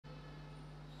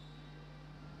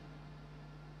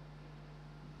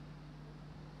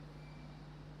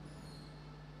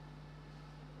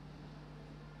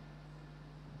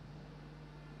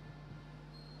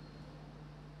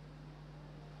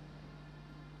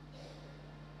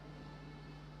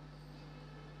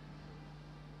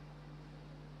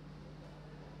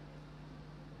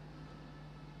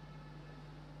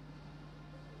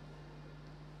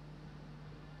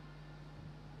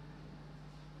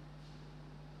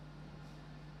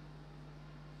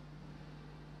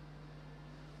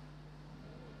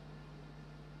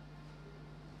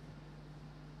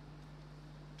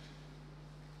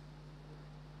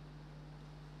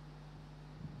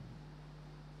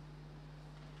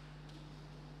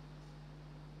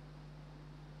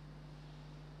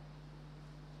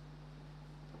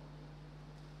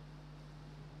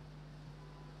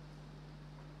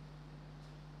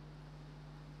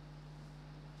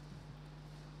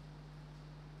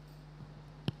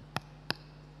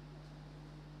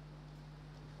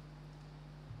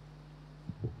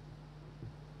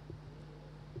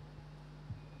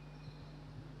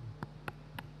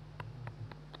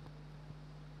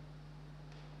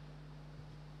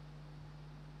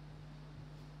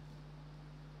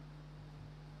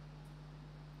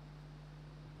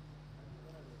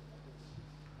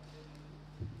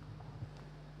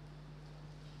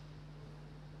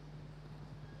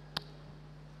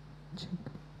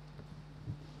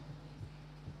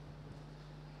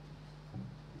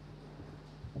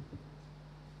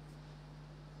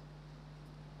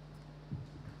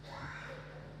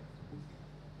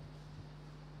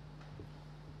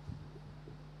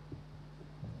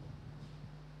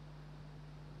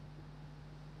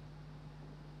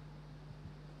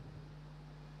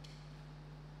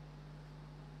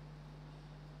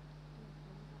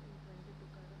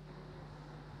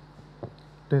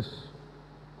Test.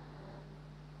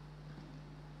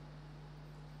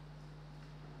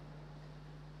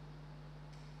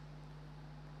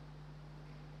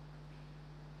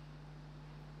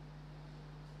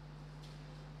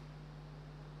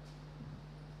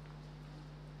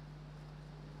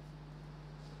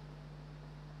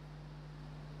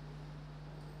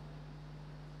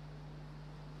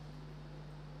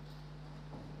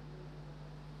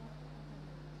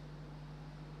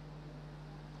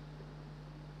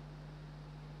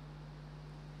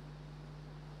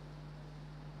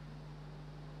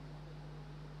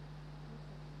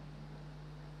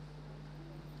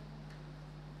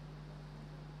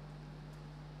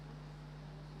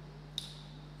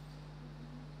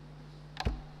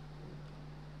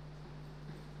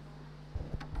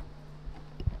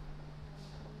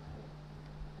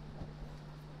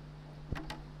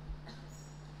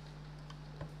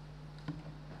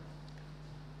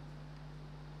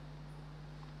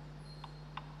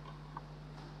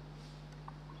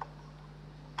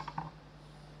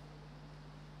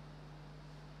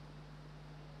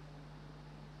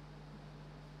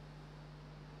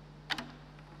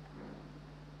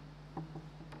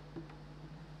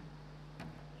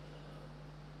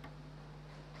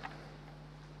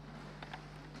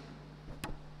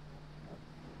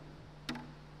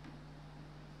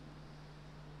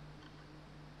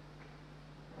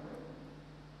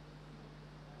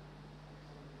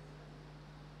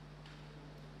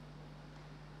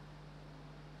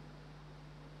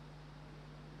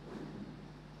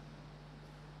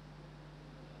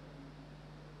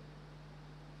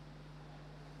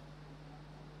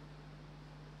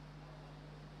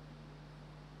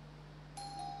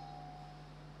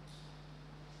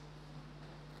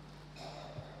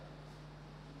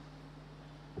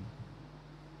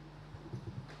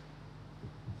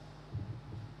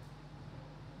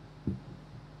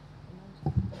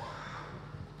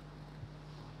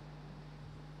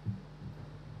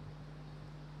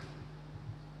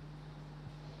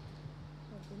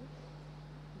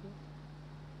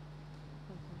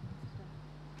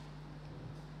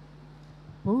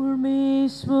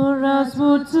 Permeswaras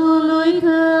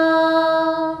butuluita,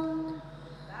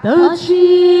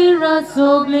 Tachira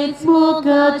soglits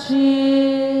mukachin.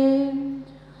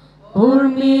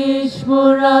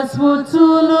 Permeswaras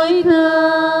butuluita,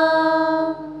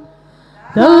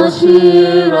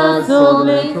 Tachira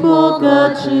soglits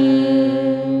mukachin.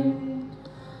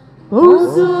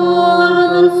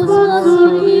 Usul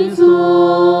butulito.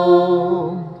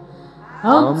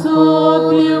 Am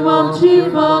tokliu am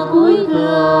cifa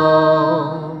cuita,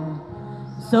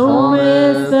 sau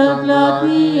mesa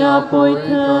gladia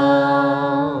poita,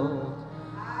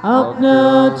 apna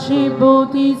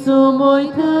ciboti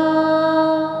sumoita,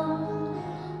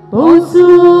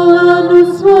 Usul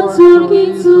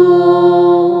butulito,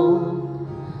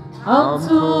 am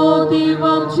tokliu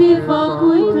am cifa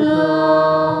cuita,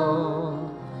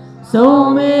 sau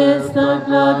mesa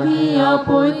gladia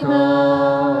poita.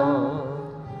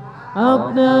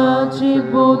 Apna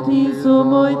ciboti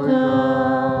sumoita,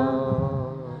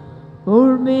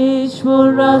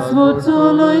 Permeswaras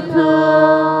butuluita,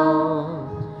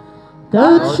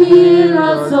 Tachira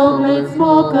soglits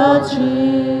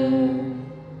mukachin.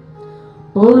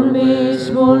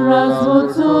 Permeswaras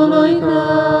butuluita,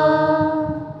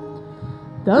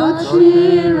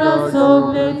 Tachira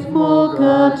soglits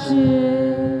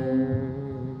mukachin.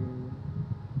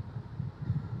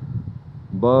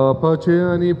 बापाचे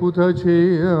आणि पुताचे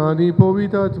आणि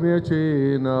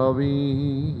पवित्रात्म्याचे नावी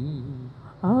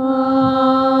आमेन.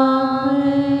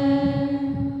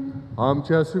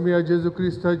 आमच्या सुम्या जेजू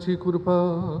ख्रिस्ताची कृपा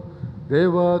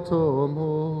देवाचो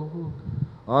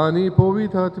मोग आणि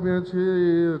पवित्रात्म्याचे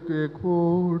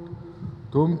एकवट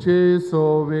तुमचे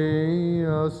सोवे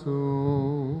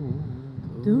आसूं.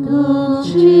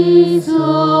 तुमची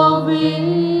सोवे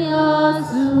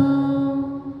आसूं.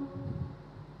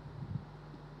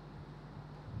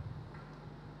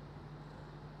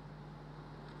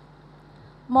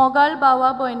 मोगाळ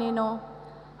भावा भयणीनो,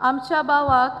 आमच्या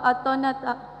भावाक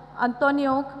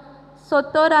आंतोनियोक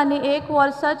 71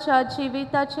 वर्साच्या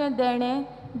जिविताचें देणें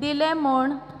दिलें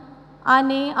म्हूण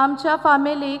आनी आमच्या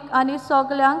फामिलीक आनी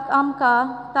सगल्यांक आमकां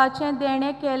ताचें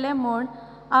देणें केलें म्हूण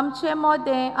आमचे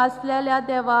मोदें आसलेल्या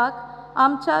देवाक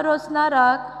आमच्या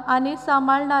रोसणाराक आनी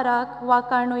सांबाळणाराक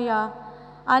वाखाणुया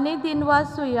आनी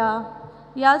दिनवासुया.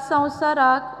 ह्या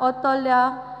संवसाराक ओतोल्या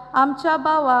आमच्या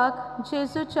भावाक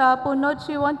जेजूच्या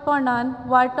पुनर्जिवंतपणान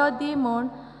वांटो दी म्हूण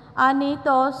आनी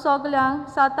तो सगल्यांक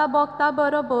साता भोगता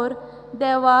बरोबर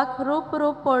देवाक रूप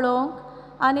पळोवंक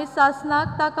आनी सासणाक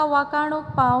ताका वाखाणूक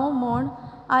पावूं म्हूण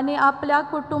आनी आपल्या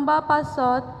कुटुंबा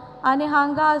पासत आनी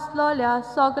हांगा आसलोल्या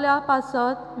सगल्या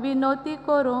पासत विनोती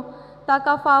करूंक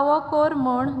ताका फावो कोर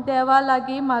म्हूण देवा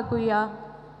लागीं मागुया.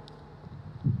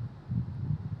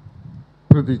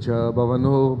 पृथ्वीच्या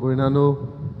भावांनो भयणांनो,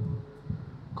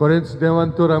 खरेंच देवान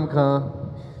तर आमकां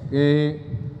हें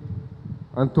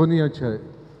आंतोनियाचें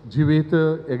जिवीत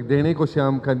एक देणे कशें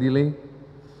आमकां दिलें,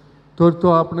 तर तो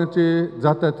आपणाचे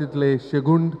जाता तितले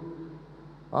शेगुंड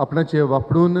आपणाचे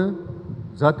वापरून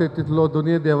जाता तितलो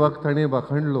दोनूय देवाक ताणें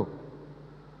वाखाणलो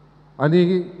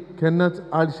आनी केन्नाच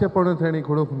आळशेपणां ताणें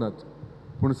करूंक नात,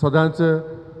 पूण सदांच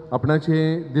आपणाचे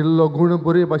दिल्लो गूण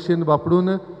बरे भाशेन वापरून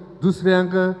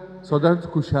दुसऱ्यांक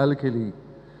सदांच खुशाल केली.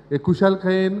 हे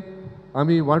खुशालकायेन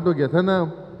आमी वांटो घेतना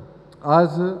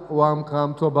आज हो आमकां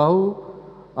आमचो भाव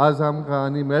आज आमकां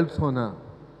आनी मेळचो ना,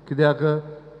 कित्याक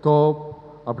तो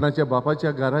आपणाच्या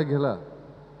बापाच्या घरा गेला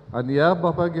आनी ह्या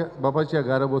बापाच्या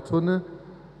घरा वचून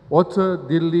होच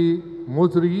दिल्ली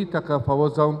मोजरी ताका फावो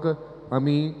जावंक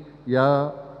आमी ह्या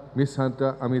मिसांत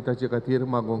आमी ताचे खातीर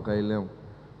मागोवंक आयल्या.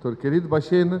 तर खेरीत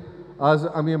भाशेन आज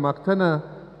आमी मागतना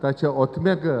ताच्या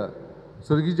ओतम्याक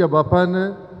सर्गीच्या बापान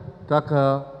ताका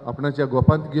आपणाच्या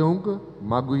गोपांत घेवंक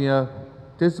मागुया.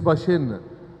 तेच भाशेन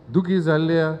दुखी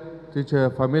जाल्ल्या तेच्या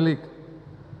फॅमिलीक,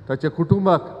 ताच्या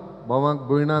कुटुंबाक, भावांक,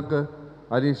 भयणाक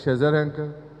आनी शेजाऱ्यांक,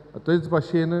 तेच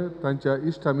भाशेन तांच्या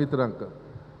इश्टामित्रांक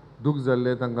दूख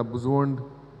जाल्ले तांकां बुजवण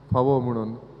फावो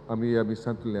म्हणून आमी ह्या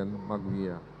मिसांतल्यान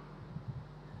मागुया.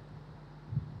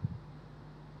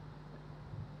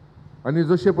 आनी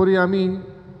जशे परी आमी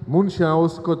मनशां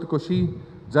वचकत कशी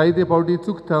जायते फावटी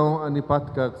चुकता आनी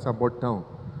पातकाक सांपडटा,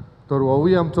 तर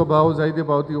होवूय आमचो भाव जायते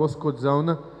फावटी वचकत जावन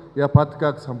ह्या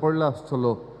पातकाक सांपडला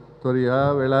आसतलो. तर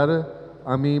ह्या वेळार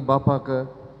आमी बापाक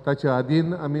ताच्या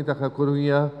आदीन आमी ताका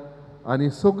करुया आनी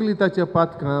सगळीं ताच्या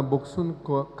पातकां बोगसून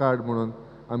काड म्हणून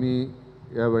आमी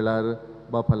ह्या वेळार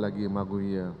बापा लागीं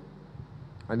मागुया.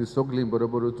 आनी सगळीं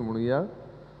बरोबरूच म्हणुया,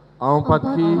 हांव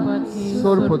पातकी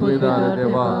सोर पदवेदार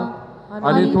देवा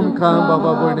आनी तुमकां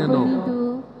बाबा भयणीनो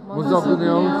म्हजो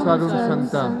गुन्यांव सारून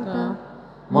सांगता,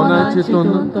 मना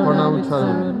चिंतून तोंडां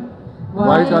उच्चारून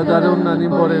वायट आदारून आनी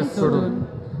बरें सोडून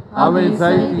हांवें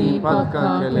जायतीं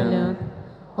पातकां केल्यात.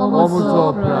 हो म्हजो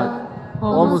अपराध,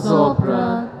 हो म्हजो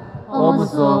अपराध, हो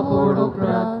म्हजो व्हड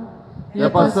अपराध. ह्या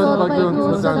पासत लागून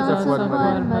सदांच एकवार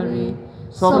मारी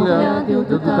सगल्या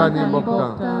देवदूतांनी भोगता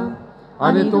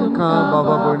आनी तुमकां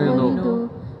बाबा भयणीनो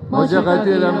म्हज्या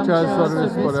खातीर आमच्या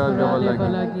सर्वेस्परा देवा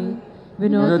लागीं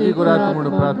विनंती करात म्हूण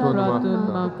प्रार्थना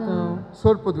मागता.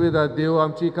 सोर पदवेदार देव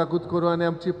आमची काकूत करूं आनी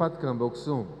आमची पातकां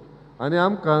भोगसूं आनी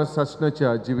आमकां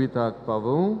सासणाच्या जिविताक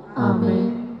पावूं. आमेन.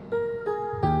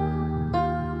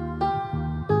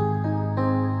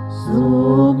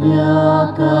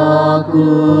 Soumya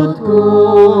kakut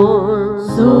kor,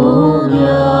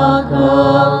 Soumya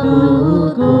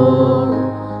kakut kor,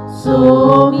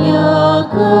 Soumya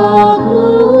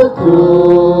kakut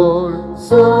kor,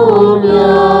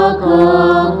 Soumya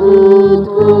kakut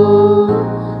kor,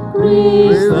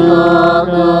 Krista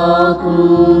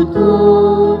kakut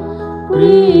kor,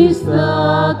 Krista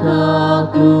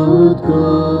kakut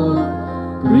kor,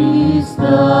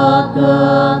 Krista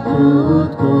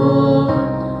kakut kor,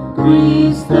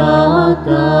 Krista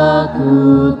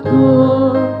kakut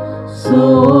kor,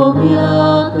 Soumya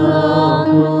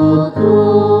kakut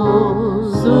kor,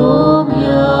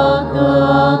 Soumya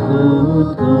kakut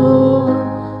kor,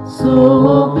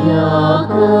 Soumya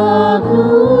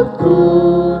kakut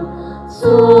kor,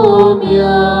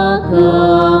 Soumya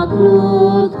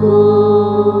kakut kor.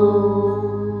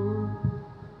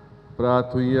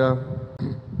 प्रार्थुया.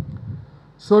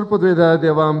 सोर पदवेदार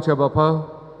देवा आमच्या बापा,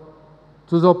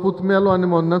 तुजो पूत मेलो आनी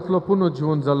मरणांतलो पुनः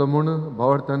जिवन जालो म्हूण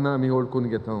भावार्थांना आमी ओळखून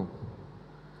घेता.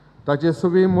 ताचे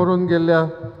सवी मरून गेल्ल्या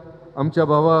आमच्या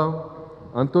भावा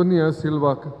आंतोनिया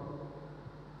सिल्वाक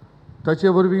ताचे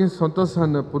वरवीं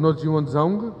संतोशान पुनर्जीवन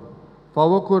जावंक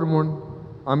फावो कर म्हूण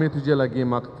आमी तुजे लागीं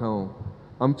मागता.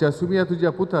 आमच्या सुमया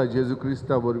तुज्या पुता जेजू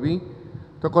क्रिस्ता वरवीं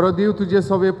तो खरो देव तुजे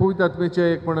सवे पवित्र आत्मेच्या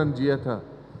एकपणान जियेता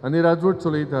आनी राजवट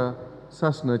चलयता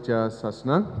सासणाच्या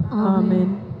सासणाक. आमेन.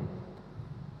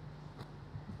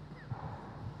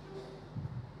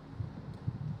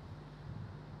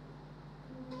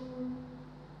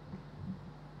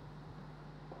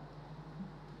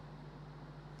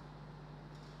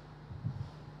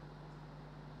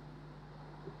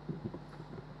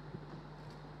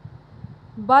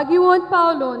 बागिवंत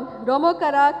पावलून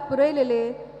रोमकाराक पुरयलेले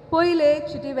पयले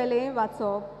चिटीवेले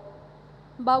वाचप।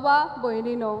 बाबा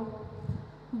भयणीनो,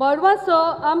 बडवासो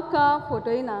आमकां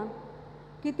फटयना,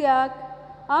 कित्याक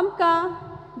आमकां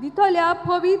दितल्या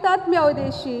पवित्र आत्म्या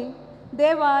उदेशी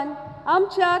देवान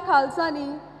आमच्या खालसांनी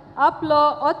आपलो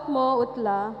आत्मो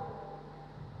ओतला।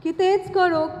 कितेंच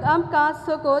करूंक आमकां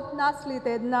सकत नासली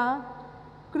तेन्ना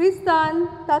क्रिस्तान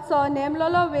ताचो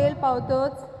नेमलेलो वेळ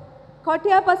पावतच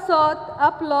खोट्या पासत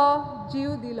आपलो जीव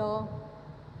दिलो।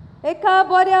 एका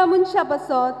बऱ्या मनशा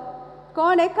पासत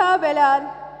कोण एका वेळार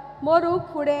मरूंक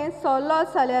फुडें सरलो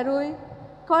जाल्यारूय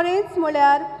खरेंच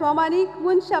म्हळ्यार प्रमाणीक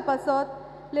मनशा पासत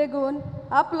लेगून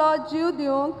आपलो जीव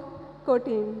दिवंक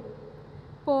कठीण।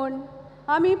 पूण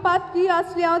आमी पातकी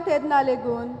आसल्या तेन्ना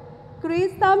लेगून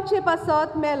क्रिस्त आमचे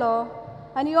पासत मेलो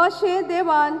आनी अशें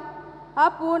देवान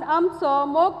आपूण आमचो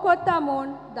मोग करता म्हूण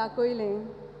दाखयलें।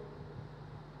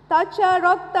 ताच्या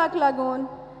रोगताक लागून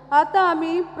आतां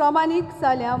आमी प्रमाणीक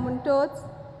जाल्या म्हणटच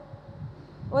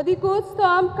अदिकूच तो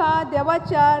आमकां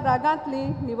देवाच्या रागांतली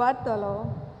निवारतलो।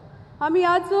 आमी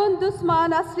आजून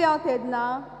दुस्मान आसल्या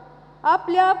तेन्ना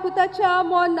आपल्या पुताच्या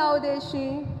मोना उदेशी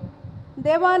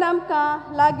देवान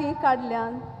आमकां लागीं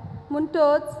काडल्यान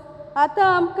म्हणटच आतां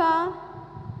आमकां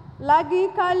लागीं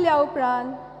काडल्या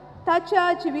उपरांत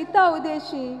ताच्या जिविता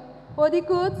उदेशी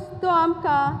अदिकूच तो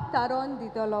आमकां तारोन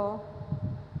दितलो।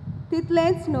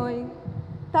 तितलेंच न्हय,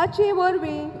 ताचे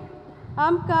वरवीं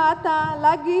आमकां आतां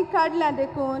लागीं काडल्या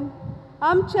देखून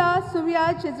आमच्या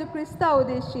सुम्या जेजू क्रिस्ता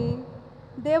उदेशी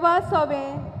देवा सोबें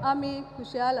आमी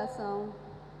खुशाल आसां।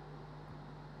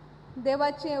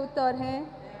 देवाचें उतर हें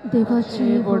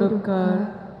देवाची वडोवकार।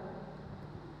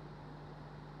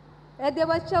 हे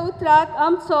देवाच्या उतराक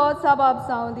आमचो जबाब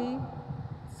जावं दी।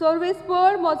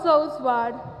 सर्वेस्पर म्हजो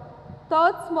उजवाड,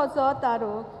 तोच म्हजो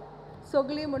तारोक।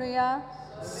 सगळीं म्हणुया,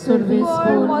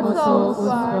 सर्वेस्पर म्हजो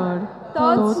उजवाड,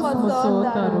 तोच म्हजो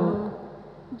तारोक।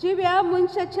 जिव्या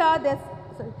मनशाच्या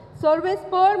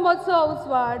सर्वेस्पर म्हजो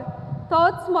उजवाड,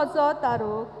 तोच म्हजो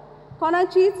तारोक।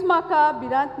 कोणाचीच म्हाका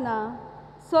भिरांत ना,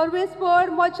 सर्वेस्पर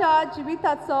म्हज्या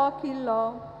जिविताचो किल्लो।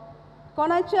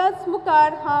 कोणाच्याच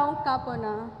मुखार हांव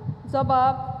कांपना।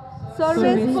 जबाब,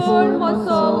 सर्वेस्पर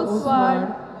म्हजो उजवाड,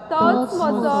 तोच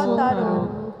म्हजो तारोक।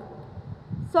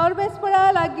 सर्वेस्परा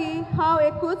लागीं हांव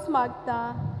एकूच मागतां,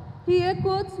 ही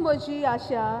एकूच म्हजी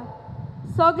आशा।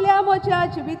 सगळ्या म्हज्या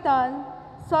जिवितान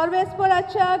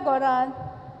सर्वेस्पराच्या घरांत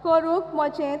करूंक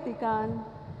म्हजें तिकान।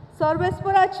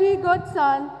 सर्वेस्पराची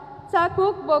गरजान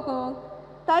चाकूक बगूंक,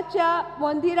 ताच्या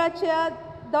मंदिराच्या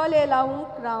दोळे लावूंक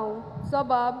रावूं।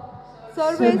 जबाब,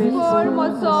 सर्वेस्पर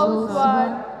म्हजो उजवाड,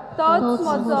 तोच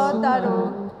म्हजो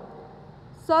तारोक।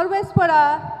 सर्वेस्परा,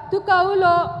 तुका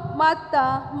उलो मात्ता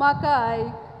म्हाका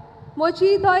आयक,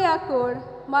 म्हजी दया कर,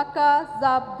 म्हाका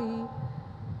जाप दी।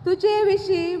 तुजे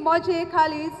विशीं म्हजें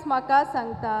खालीच म्हाका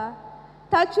सांगता,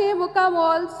 ताचें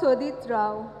मुखामोल सोदीत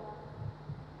राव।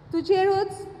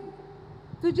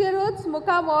 तुजेरूच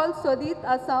मुखामोल सोदीत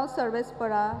आसां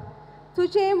सर्वेस्परा,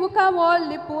 तुजें मुखामोल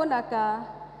लिपूं नाका।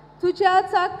 तुज्या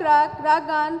चाकराक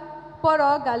रागान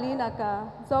परो घाली नाका।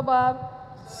 जबाब,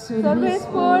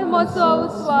 सर्वेस्पर म्हजो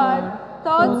उजवाड,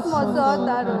 तोच म्हजो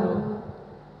तारोक।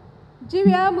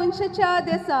 जिव्या मनशाच्या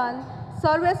देसान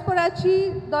सर्वेस्पराची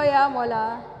दया मोला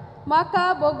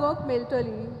म्हाका बगूंक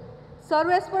मेळटली।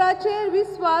 सर्वेस्पराचेर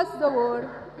विस्वास दवर,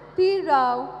 ती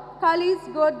राव, कालीच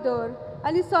घट धर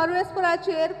आनी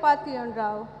सर्वेस्पराचेर पातयेवन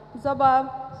राव। जबाब,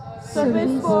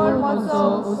 सर्वेस्पर म्हजो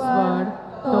उजवाड,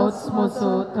 तोच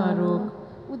म्हजो तारोक।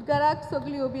 उद्गाराक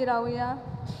सगळीं उबी रावया।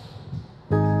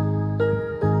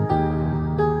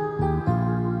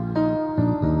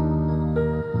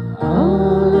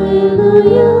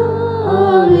 Alleluia,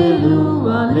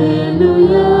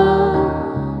 alleluia,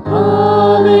 alleluia,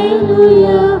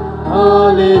 alleluia,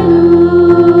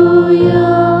 alleluia,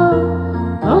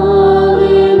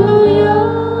 alleluia,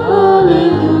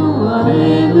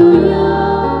 alleluia,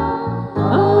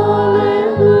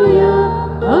 alleluia,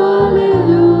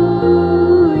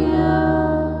 alleluia.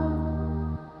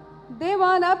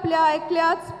 देवान आपल्या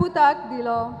एकल्याच पुताक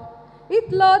दिलो,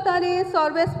 इतलो ताणें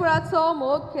सर्वेस्पराचो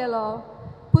मोग केलो।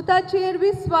 पुताचेर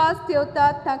विस्वास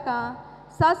ठेवतात ताका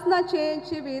सासणाचें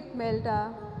जिवीत मेळटा।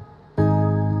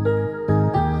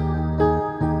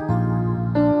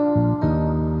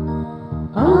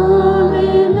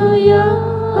 Alleluia,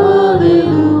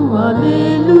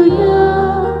 alleluia,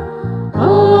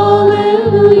 alleluia,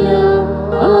 alleluia,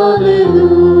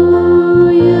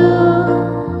 alleluia,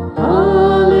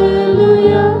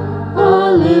 alleluia,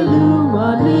 alleluia,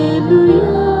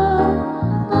 alleluia,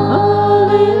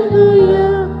 alleluia,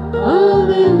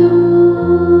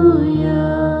 alleluia.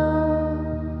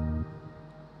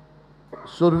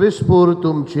 सर्वेस्पोर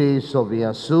तुमचे सोवे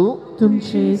आसूं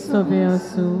तुमचे सवे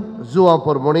आसूं जुआ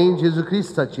पोरमोणे जेजू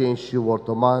क्रिस्ताचें शिव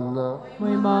वर्तमान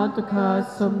महिमा तुका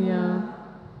सोम्या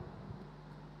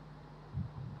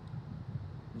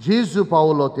जेजू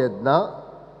पावलो तेन्ना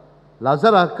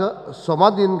लाजाराक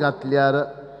समाधीन घातल्यार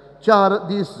 4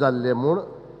 दीस जाल्ले म्हूण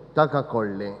ताका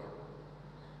कळ्ळें.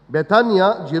 बेतानिया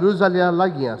जेरुजाल्या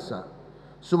लागीं आसा,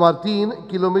 सुमार 3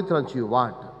 किलोमिटरांची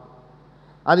वाट.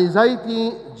 आनी जायतीं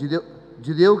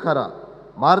जिदेवकारां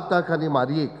मार्ताक आनी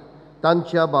मारयेक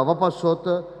तांच्या भावा पासत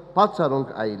पाचारूंक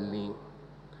आयिल्लीं.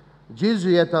 जेजू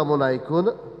येता म्हूण आयकून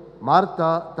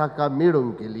मार्ता ताका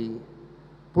मेळूंक गेली,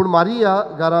 पूण मारिया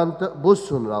घरांत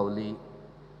बसून रावली.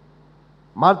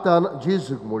 मार्तान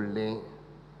जेजूक म्हणलें,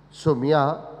 सोम्या,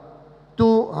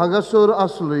 तूं हांगासर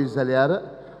आसलोय जाल्यार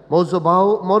म्हजो भाव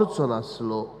मरचो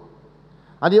नासलो.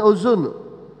 आनी अजून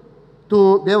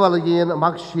तूं देवा लागीं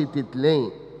मागशी तितलें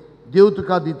देव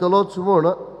तुका दितलोच म्हूण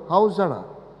हांव जाणा.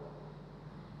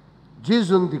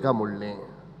 जेजून तिका म्हणलें,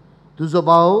 तुजो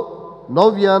भाव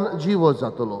नव्यान जिवो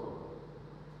जातलो.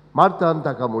 मार्तान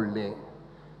ताका म्हणलें,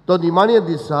 तो निमाण्या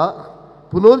दिसा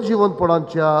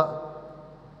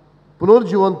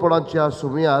पुनर्जीवनपणाच्या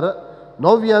सुमयार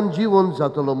नव्यान जिवन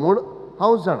जातलो म्हूण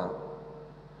हांव जाणा.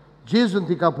 जेजून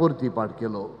तिका परती पाट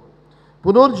केलो,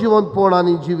 पुनर्जीवनपण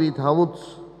आनी जिवीत हांवूच.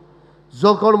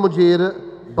 जो कोण म्हजेर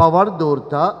बावार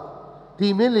दवरता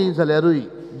ती मेली जाल्यारूय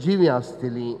जिवी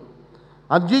आसतली,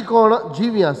 आनी जी कोण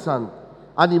जिवी आसात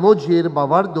आनी म्हजेर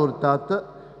बावार दवरतात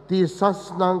ती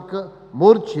सासणांक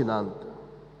मोरची नात.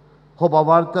 हो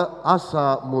बावार्थ आसा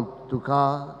म्हूण तुका?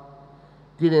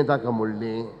 तिणें ताका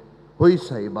म्हणलें, होय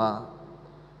सायबा.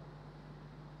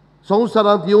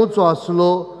 संवसारांत येवचो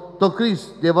आसलो तो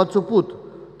क्रिस्त देवाचो पूत,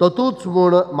 तो तूच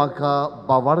म्हूण म्हाका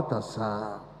बावार्थ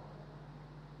आसा.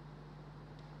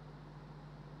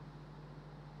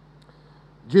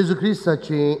 जेजू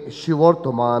क्रिस्ताचें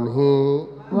शिवर्तमान हें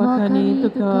वखाणी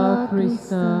तुका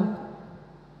क्रिस्ता.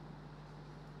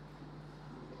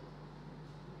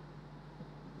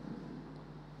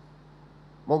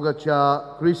 मोगाच्या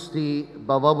क्रिस्ती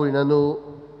बाबा भयणांनो,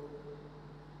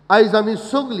 आयज आमी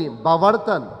सगळीं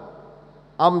बावार्थान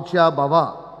आमच्या बाबा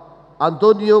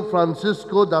आंतोनियो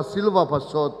फ्रांसिस्को दा सिल्वा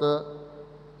पासत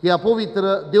ह्या पवित्र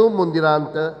देव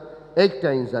मंदिरांत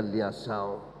एकठांय जाल्लीं आसा.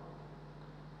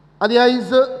 आनी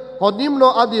आयज हो निमणो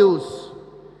आदेवस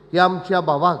ह्या आमच्या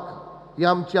बाबाक, ह्या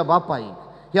आमच्या बापायक,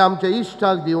 ह्या आमच्या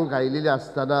इश्टाक दिवंक आयिल्ले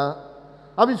आसतना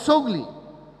आमी सगळीं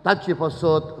ताचे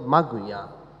पासत मागुया.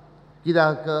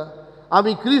 कित्याक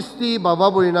आमी क्रिस्ती बाबा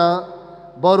भयणां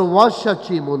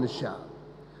बरवंशाची मनशां.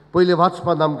 पयले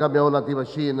वाचपान आमकां मेवना ते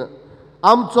भाशेन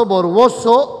आमचो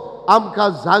बरवंसो आमकां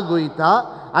जागयता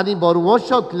आनी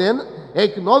बरवंशांतल्यान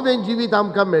एक नवें जिवीत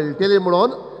आमकां मेळटलें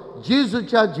म्हणून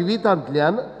जेजूच्या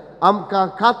जिवितांतल्यान आमकां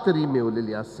खात्री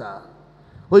मेवलेली आसा.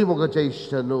 होय मोगाच्या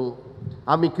इश्टांनो,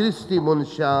 आमी क्रिस्ती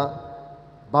मनशां,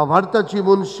 भावार्थाची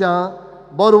मनशां,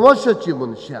 बरवंशाची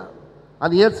मनशां.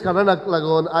 आनी हेच कारणाक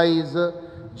लागून आयज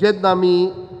जेन्ना आमी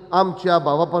आमच्या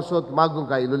भावा पासत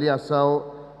मागूंक आयिल्लीं आसा,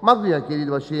 मागुया केली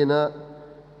भाशेन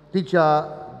तिच्या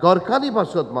गोरकांनी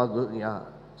पासत मागुया.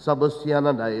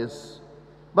 सबस्तियाना डायस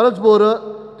बरोच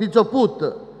तिचो पूत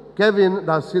केविन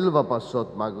दा सिल्वा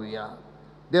पासत मागुया.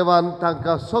 देवान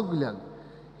तांकां सगल्यांक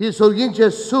ही सर्गीचें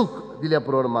सूख दिल्या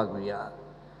प्रमाण मागुया.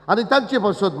 आनी तांचे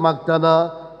पासत मागतना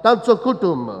तांचो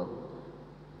कुटुंब,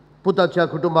 पुताच्या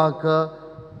कुटुंबाक,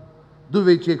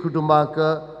 दुवेचे कुटुंबाक,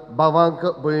 भावांक,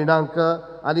 भयणांक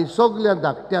आनी सगल्या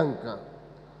धाकट्यांक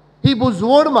ही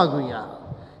बुजवण मागुया.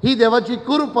 ही देवाची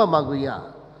कृपा मागुया.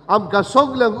 आमकां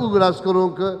सगल्यांक उगडास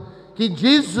करूंक की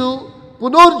जेजू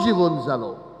पुनर्जीवन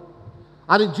जालो.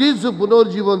 आनी जेजू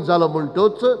पुनर्जीवन जालो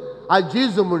म्हणटोच आज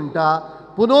जेजू म्हणटा,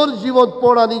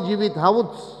 पुनर्जीवनपण आनी जिवीत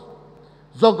हांवूच.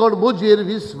 जो कोण म्हजेर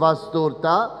विस्वास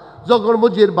दवरता, जो कोण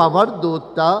म्हजेर बावार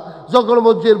दवरता, जो कोण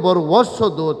म्हजेर बरवंसो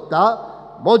दवरता,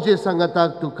 म्हजे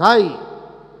सांगाताक तुकाय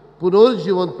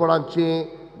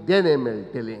पुनर्जीवनपणाचें देणें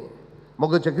मेळटलें.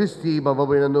 मोगाच्या क्रिस्ती बाबा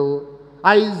भयणांनो,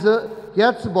 आयज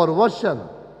ह्याच बरवंशान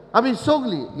आमी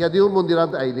सगळीं ह्या देव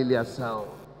मंदिरांत आयिल्लीं आसा.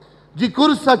 जी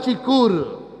कुर्साची कूर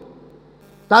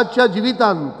ताच्या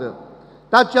जिवितांत,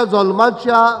 ताच्या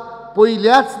जल्माच्या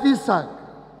पयल्याच दिसाक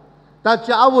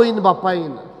ताच्या आवयन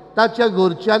बापायन, ताच्या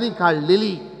घरच्यांनी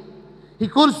काडलेली ही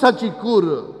कुर्साची कूर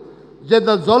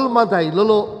जेन्ना जल्मांत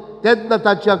आयिल्लो तेन्ना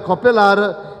ताच्या खोपेलार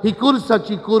ही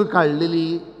कुर्साची कूर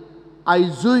काडलेली.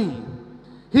 आयजूय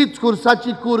हीच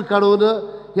कुर्साची कूर काडून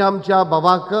ही आमच्या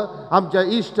बाबाक, आमच्या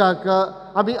इश्टाक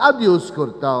आमी आदिवस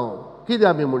करता. कितें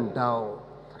आमी म्हणटा,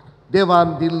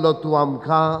 देवान दिल्लो तूं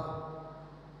आमकां.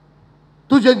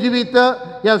 तुजें जिवीत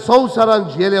ह्या संवसारांत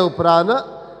जियेल्या उपरांत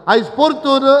आयज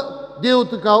परतून देव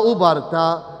तुका उबारता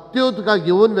त्यो तुका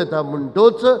घेवन वेता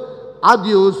म्हणटोच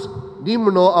आदिवस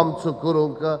निमणो आमचो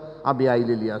करूंक आमी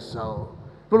आयलेली आसा.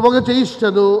 पूण मोगाचे इश्ट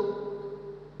न्हू,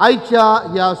 आयच्या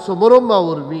ह्या समारंभा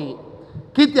वरवीं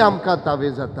कितें आमकां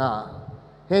तावे जाता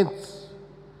हेंच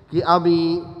की आमी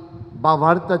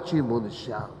भावार्थाची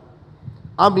मनशां,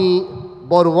 आमी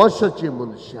बोरवोशाची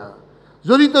मनशां.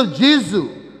 जरी तर जेजू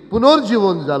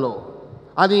पुनर्जीवन जालो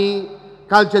आनी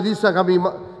कालच्या दिसाक आमी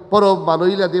परब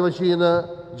मानयल्या ते भाशेन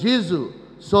जेजू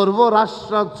सर्व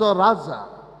राष्ट्रांचो राजा,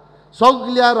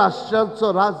 सगळ्या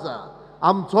राष्ट्रांचो राजा,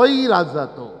 आमचोय राजा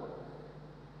तो.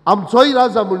 आमचोय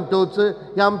राजा म्हणटोच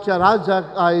ह्या आमच्या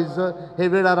राजाक आयज हे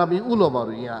वेळार आमी उलो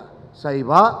मारुया.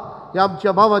 सायबा, ह्या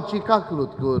आमच्या भावाची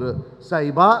काकलूत कर.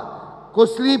 सायबा,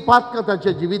 कसलीय पातकां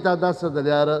ताच्या जिवितांत आसा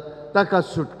जाल्यार ताका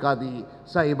सुटका दी.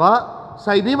 सायबा,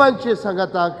 सायबी मानचे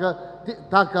सांगाताक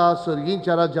ताका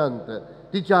सर्गींच्या राजांत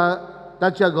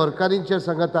ताच्या घरकारींच्या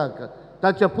सांगाताक,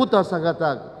 ताच्या पुता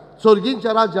सांगाताक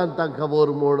सर्गींच्या राजांत तांकां व्हर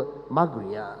म्हूण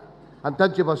मागुया. आनी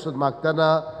तांचे पासून मागतना,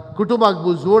 कुटुंबाक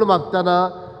बुजवण मागतना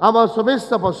आमी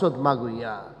समेस्त पासून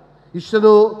मागुया. इश्ट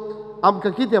न्हू,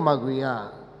 आमकां कितें मागुया?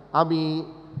 आमी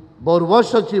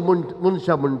बोरवोशाची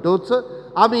मनशां म्हणटोच,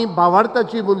 आमी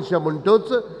भावार्थाची मनशां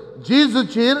म्हणटोच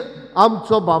जेजूचेर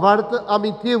आमचो भावार्थ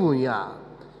आमी थेवुया.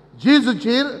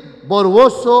 जेजूचेर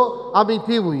बोरवोसो आमी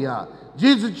थेवुया.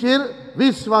 जेजूचेर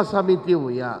विस्वास आमी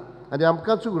थेवुया आनी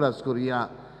आमकांच उगडास करुया.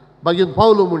 मागीर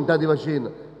पावलो म्हणटा ते भाशेन,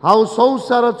 हांव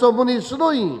संवसाराचो मनीस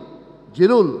न्हय.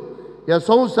 जिरूल, ह्या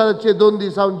संवसाराचे 2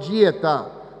 दीस हांव जियेता,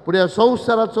 पूण ह्या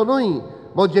संवसाराचो न्हय.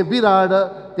 म्हजें बिराड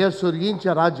त्या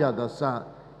सर्गींच्या राज्यांत आसा.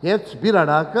 हेच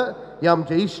बिराडाक हे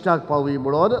आमच्या इश्टाक पावय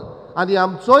म्हणून आनी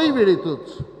आमचोय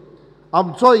वेळेतूच,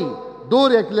 आमचोय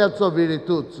दर एकल्याचो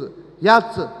वेळेतूच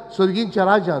ह्याच सर्गींच्या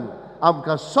राज्यांत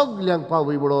आमकां सगल्यांक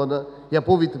पावय म्हणून ह्या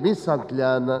पवित्र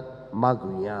मिसांतल्यान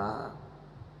मागुया.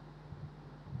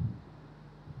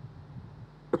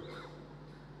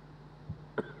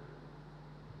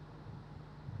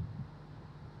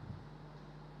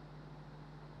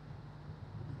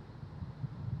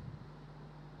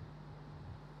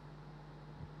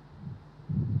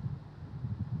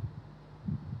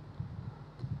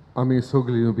 आमी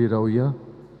सगळीं उबी रावया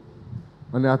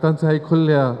आनी आतांच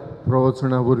आयकुल्ल्या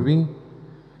प्रवचना वरवीं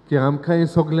की आमकां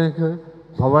सगल्यांक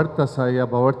भावार्थ आसा, ह्या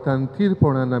भावार्थान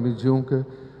थीरपणान आमी जिवंक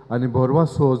आनी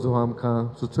बोरवासो जो आमकां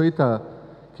सुचयता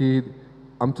की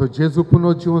आमचो जेजू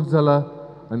पुनर्जीवन जाला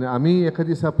आनी आमी एका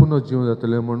दिसा पुनर्जीवन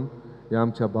जातले म्हूण हे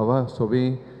आमच्या भावा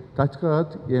सोबें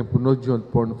ताचकाच हें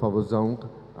पुनर्जीवनपण फावो जावंक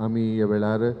आमी ह्या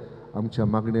वेळार आमच्या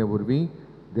मागण्या वरवीं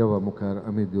देवा मुखार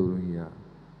आमी दवरुया.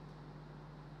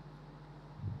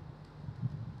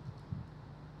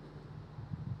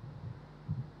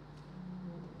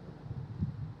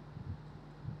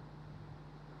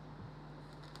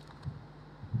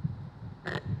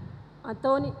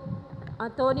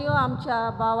 आंतोनियो आमच्या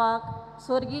भावाक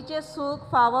स्वर्गीचें सूख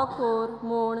फावो कर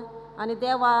म्हूण आनी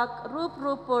देवाक रूप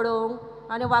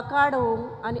पळोवंक आनी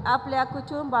वाकाडूंक आनी आपल्या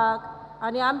कुटुंबाक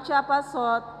आनी आमच्या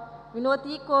पासत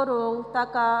विनोती करूंक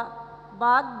ताका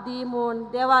भाग दी म्हूण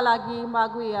देवा लागीं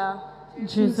मागुया.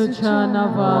 जेजूच्या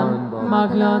नांवान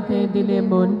मागलां तें दिलें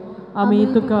म्हूण आमी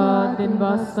तुका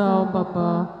दिनवासतांव बापा.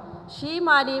 शीम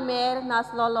आनी मेर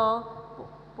नासलोलो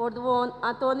पडवून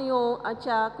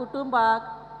आंतोनियोच्या कुटुंबाक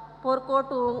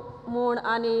पोरकोटूंक म्हूण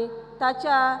आनी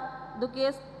ताच्या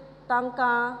दुखेस्त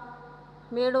तांकां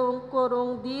मेळूंक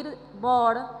करूंक धीर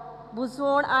बोड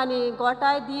बुजवण आनी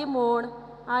गोठाय दी म्हूण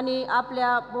आनी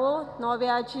आपल्या भोव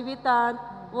नव्या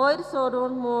जिवितांत वयर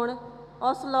सरून म्हूण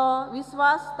असलो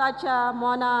विस्वास ताच्या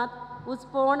मनांत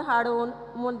उचपण हाडून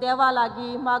म्हूण देवा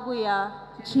लागीं मागुया.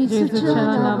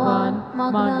 जेजूच्या नांवान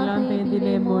मागलां तें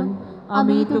दिलें म्हूण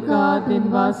आमी तुका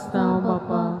दिनवासतांव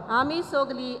बापा. आमी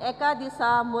सगळीं एका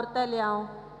दिसा मरतल्या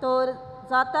तर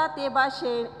जाता ते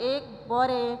भाशेन एक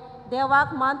बरें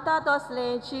देवाक मानता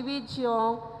तसलें जिवीत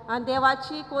जिवंक आनी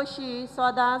देवाची खोशी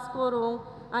सदांच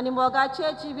करूंक आनी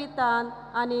मोगाचे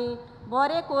जिवितांत आनी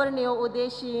बरे कोरण्यो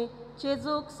उद्देशी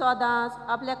जेजूक सदांच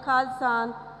आपल्या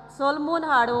खालसांत सलमून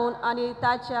हाडून आनी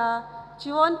ताच्या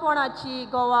जिवनपणाची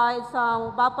गोवाय जावं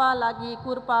बापा लागीं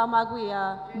कुरपा मागुया.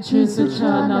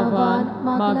 जेजूच्या नांवान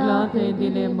मागलां तें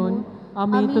दिलें म्हूण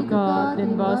आमी तुका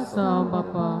दिनवासतांव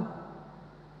बापा.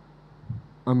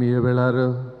 आमी ह्या वेळार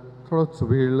थोडोच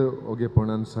वेळ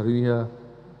ओगेपणान सारुया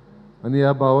आनी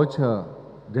ह्या भावाच्या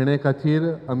देणे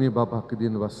खातीर आमी बापाक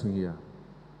दिन वासुया.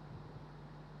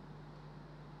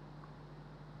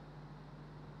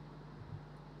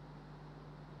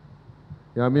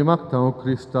 आमी मागता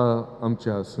क्रिस्ता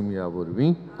आमच्या सुमया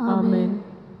वरवीं. आमेन.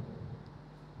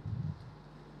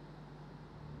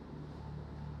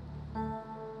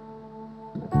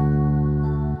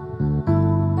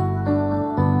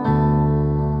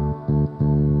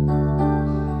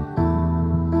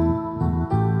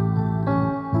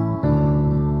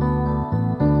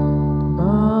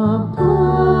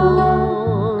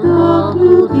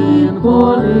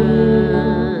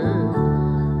 boleh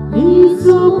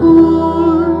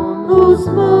disubur us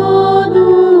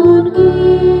menunggi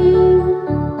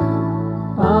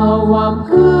pawam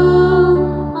ke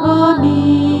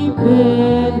ani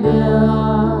beda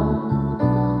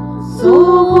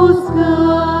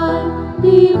somuskan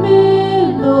di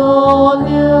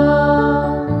melodia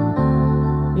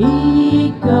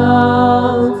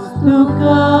ikal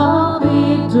stuka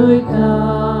bijuita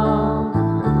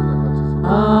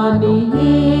ani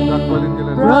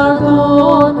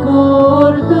pradon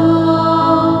korda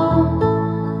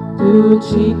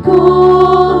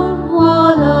tuchikon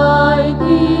walay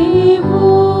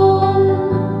tibun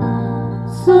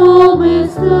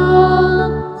somesta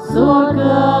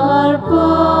sorgar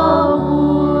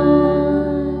pavuy.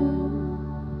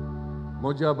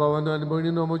 म्हज्या भावानो आनी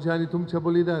भयणीनो म्हज्या आनी तुमच्या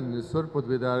बलिदान स्वर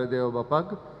पदवेदार देव बापाक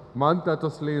मानता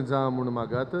तसलें जा म्हूण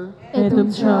मागात. हे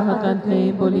तुमच्या हातांतले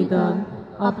बलिदान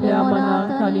आपल्या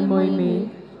मनाक आनी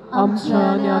मोहिमेक आमच्या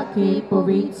आनी आख्खे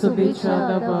पवित्र सभेच्या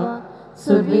नांवाक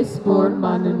सर्वेस्पर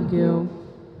मानून घेव.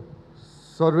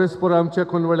 सर्वेस्पर आमच्या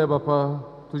कोनवळे बापा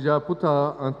तुज्या पुता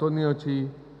आंतोनियोची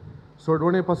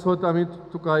सोडवणे पासत आमी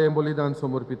तुका हें बलिदान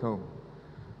समर्पिता.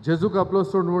 जेजूक आपलो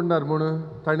सोडवणदार म्हूण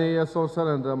ताणें ह्या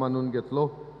संवसारांत मानून घेतलो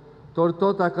तर तो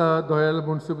ताका दोळ्याल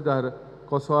म्हूण सुबदार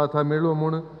कसो आतां मेळ्ळो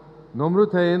म्हूण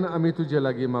नम्रतायेन आमी तुजे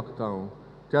लागीं मागता.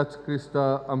 त्याच क्रिस्ता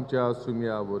आमच्या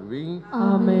सुम्या वरवीं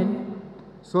आमेन.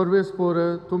 सर्वेस्पर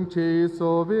तुमचे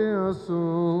सोवे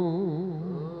आसूं.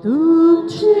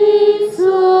 तुमची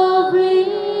सोबे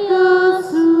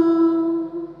आसूं.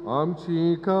 आमची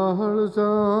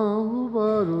काळजां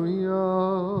उबारुया.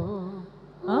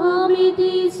 आमी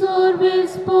ती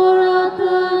सर्वेस्परांताय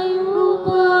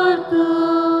उबारता.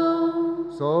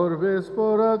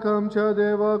 सर्वेस्पराक आमच्या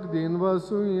देवाक दिन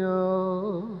वासुया.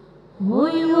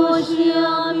 होय अशी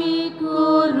आमी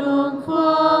करूंक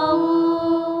फावो.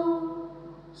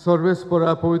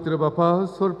 सर्वेस्परा पवित्र बापा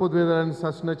सोर पदवेदार आनी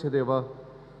सासणाचे देवा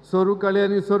सोरू काळे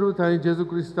आनी सोरू थंय जेजू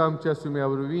क्रिस्त आमच्या सुम्या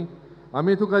वरवीं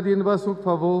आमी तुका दिन वासूंक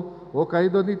फावो हो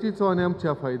कायदो नितीचो आनी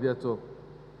आमच्या फायद्याचो.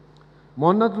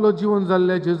 मरणांतलो जिवन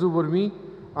जाल्ल्या जेजू वरवीं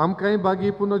आमकांय बागी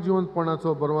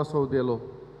पुनर्जिवंतपणाचो बरवासो दिलो.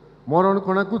 मरण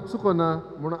कोणाकूच चुकोना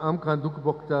म्हूण आमकां दूख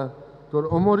भोगता तर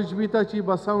अमर जिविताची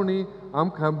बसावणी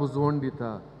आमकां बुजवण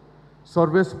दिता.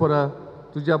 सर्वेस्परा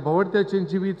तुज्या भवडत्याचें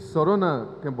जिवीत सरोना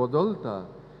तें बदलता.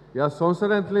 ह्या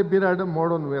संवसारांतले बिराड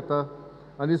मोडून वेता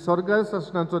आनी स्वर्गार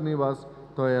सासणाचो निवास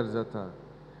तयार जाता.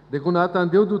 देखून आतां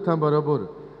देवदूतां बरोबर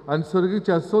आनी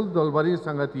सर्गीच्या सोल दलबारी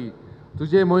सांगाती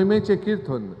तुजे मोहिमेचें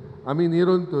किर्तन आमी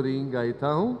निरंतरी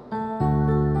गायता.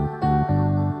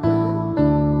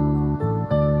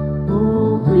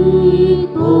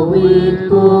 Powiedz, powiedz,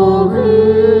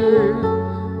 powiedz,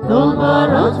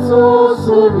 dąbaraco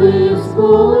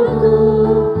सर्वेस्पर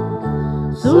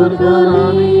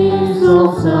स्वर्गानी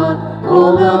संसार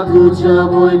ओला तुझ्या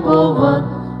वैभवान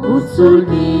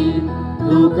उत्सर्गीत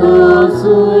तुका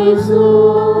सोय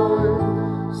सोय.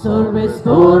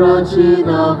 सर्वेस्पराची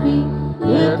नावी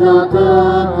येता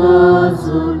ताका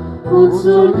सोय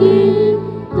उत्सर्गीत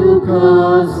तुका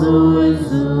सोय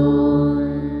सोय.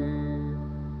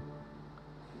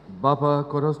 बापा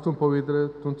खरोच तूं पवित्र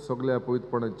तूं सगळ्या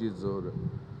पवित्रपणाची जोर.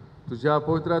 तुज्या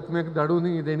पवित्र आत्म्याक धाडून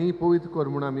ही देणी पवित्र कर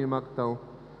म्हूण आमी मागता.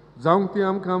 जावंक ती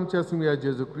आमकां आमच्या सुम्या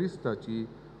जेजू क्रिस्ताची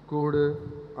कूड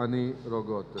आनी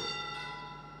रगत.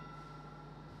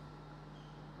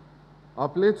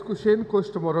 आपलेच कुशेन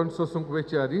कोश्ट मरण सोसूंक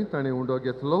वेचारी ताणें उंडो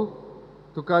घेतलो.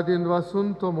 तुका दिन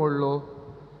वासून तो मोडलो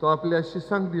तो आपल्या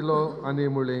शिसांक दिलो आनी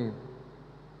म्हळें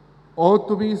ओ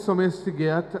तुमी समेस्त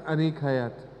घेयात आनी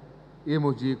खायात. ही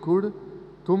म्हजी कूड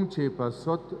तुमचे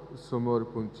पासत समोर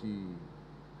पोंची.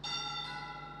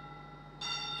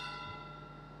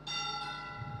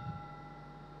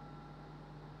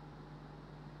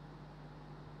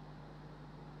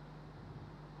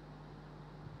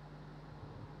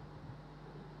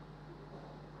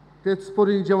 तेच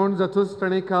परी जेवण जातच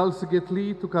ताणें काल्स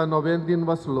घेतली तुका नव्यान दिन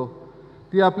वाचलो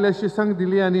ती आपल्या शिसांक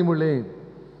दिली आनी म्हळें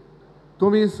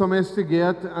तुमी समेस्त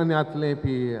घेयात आनी आतलें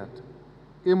पियेयात.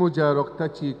 हे म्हज्या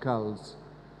रोगताची काल्स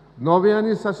नवे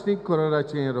आनी सासणीक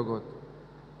कराराचें रगत.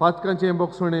 पातकांचें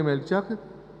बोगसणें मेळच्याक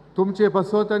तुमचे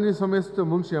पासत आनी समेस्त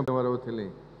मनशां वारवतलें.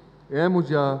 हें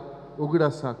म्हज्या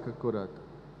उगडासाक करात.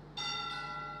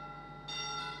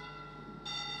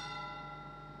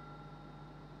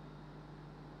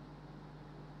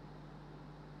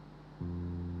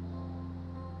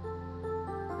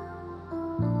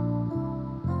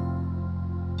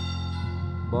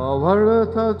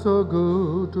 Bawartaco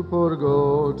gut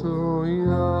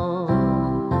porgotuja.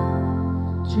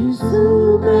 Gesù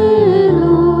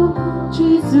bello,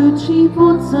 Gesù ci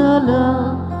pozzala,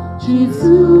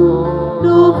 Gesù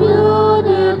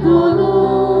viene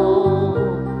dono,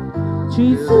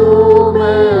 Gesù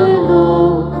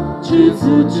melo,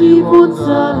 Gesù ci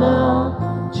vuole,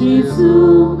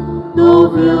 Gesù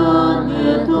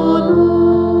viene dono.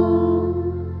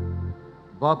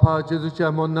 बापा जेजूच्या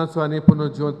मरणाचो आनी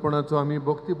पुनर्जीवनपणाचो आमी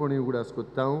भक्तीपणी उगडास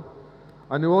कोत्ता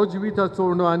आनी हो जिविताचो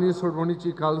उणो आनी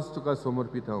सोडवणीची काळज तुका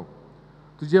समर्पिता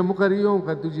तुजे मुखार येवंक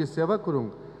आनी तुजी सेवा करूंक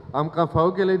आमकां फाव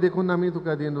केले देखून आमी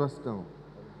तुका दिन वाचता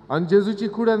आनी जेजूची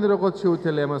कूड आनी रगत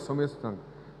शेवतले आमी समेस्तांक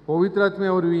पवित्र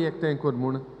आत्म्या वरवीं एकठांय कर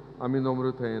म्हूण आमी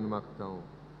नम्रतायेन मागता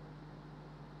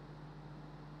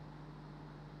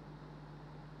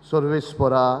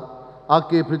सर्वेस्परा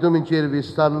आखे प्रितुमीचेर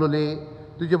विस्तारलोले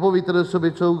तुजे पवित्र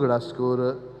सभेचो उगडास कर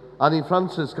आनी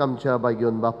फ्रांसीस आमच्या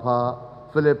बागेवन बापा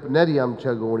फिलिप नेरी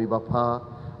आमच्या गवळी बापा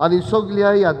आनी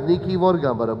सगल्या याज्ञिकी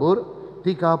वर्गां बरोबर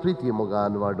तिका प्रिती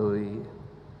मोगान वाडय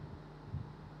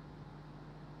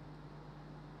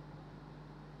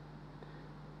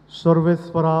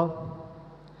सर्वेस्परा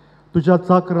तुज्या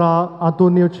चाकरा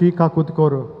आंतोनियोची काकूत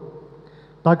कर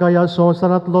ताका ह्या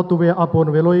संवसारांतलो तुवें आपोवन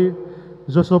वेलोय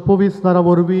जसो पवित्रां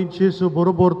वरवीं जेजू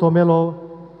बरोबर तो मेलो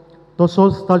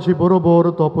तसोच ताचे बरोबर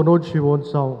तो पुनर्जीवन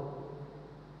जावं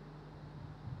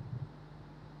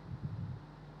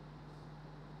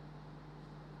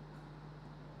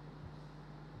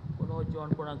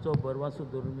पुनर्जीवनपणाचो बरवासो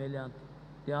धरून मेल्यांत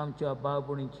त्या आमच्या भाव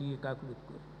भयणीची काकूत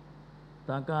कर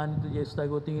तांकां आनी तुजे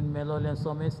इश्टागोतीन मेलोल्या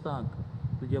समेस्तांक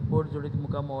तुजे पोट जोडीत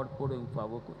मुखार मोड पडूंक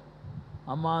फावो कर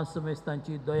आम्हा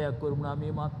समेस्तांची दया कर म्हूण आमी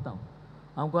मागता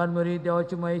आमकां मरी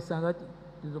देवाची माई सांगात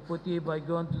तुजो पती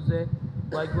भाग्यवान तुजे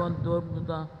भाग्यवान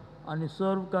दवर आनी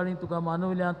सर्व काळी तुका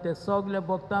मानवल्यात ते सगल्या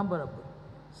भक्तां बरोबर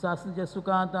सासणेच्या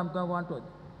सुखांत आमकां वांटोत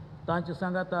तांचे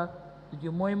सांगाता तुजी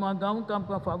मोहिमा गावंक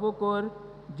आमकां फावो कर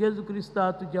जेजू क्रिस्ता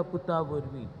तुज्या पुता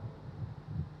वरवीं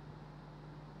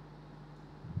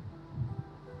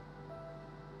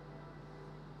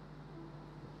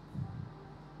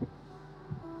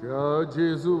त्या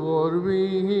जेजू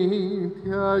वरवीं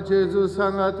त्या जेजू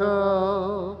सांगाता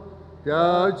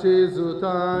त्या जेजू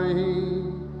ताई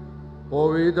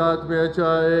पवित्र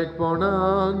आत्म्याच्या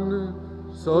एकपणान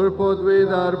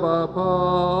सर्वपदवेदार बापा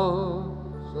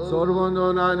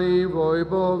सर्वनोन आनी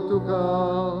वैभव तुका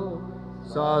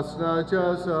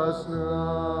सासनाच्या सासना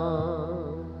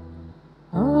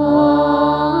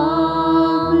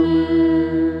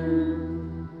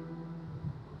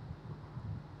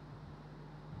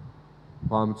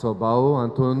आमचो भाव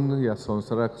हातून ह्या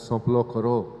संवसाराक सोंपलो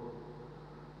खरो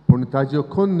पूण ताज्यो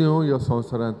खोन्यो ह्या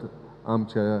संवसारांत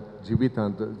आमच्या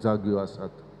जिवितांत जाग्यो आसात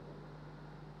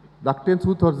धाकटेंच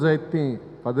उतर जायत तें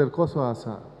फादर कसो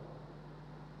आसा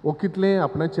वो कितलें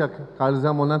आपणाच्या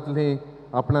काळजा मनांतलें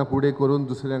आपणा फुडें करून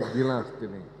दुसऱ्यांक दिलां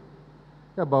आसतलें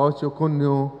ह्या भावाच्यो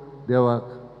खोन्यो देवाक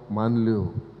मानल्यो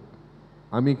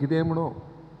आमी कितें म्हणो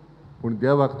पूण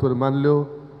देवाक तर मानल्यो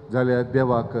जाल्यार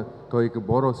देवाक तो एक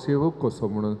बरो सेवक कसो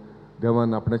म्हणून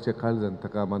देवान आपणाच्या काळजान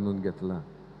ताका मानून घेतला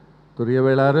तर ह्या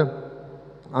वेळार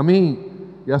आमी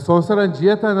ह्या संवसारांत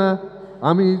जियेतना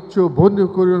आमी इच्यो बंद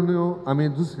करून आमी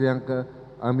दुसऱ्यांक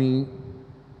आमी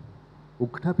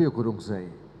उक्ताप्यो करूंक जाय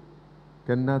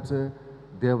तेन्नाच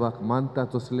देवाक मानता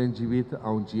तसलें जिवीत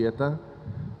हांव जियेतां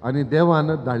आनी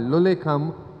देवान धाडलोलें काम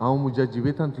हांव म्हज्या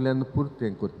जिवितांतल्यान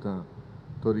पुर्तें करतां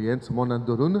तर हेंच मनांत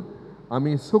धरून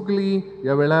आमी सगळीं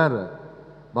ह्या वेळार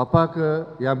बापाक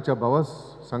ह्या आमच्या भावा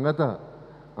सांगाता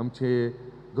आमचे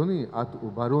दोनूय हात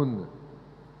उबारून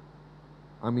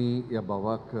आमी ह्या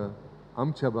भावाक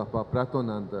आमच्या बापा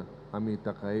प्रार्थनांत आमी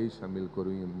ताकाय शामील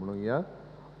करूं म्हणून या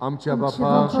आमच्या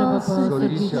बापा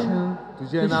सोलीच्या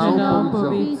तुजें नांव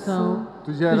पवित्र जावं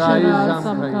तुजें रायज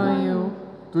आमकां येवं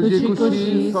तुजी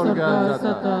खुशी स्वर्गांत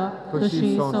जाता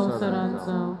तशी संवसारांत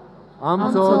जावं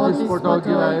आमचो दिसपटो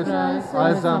गिरायस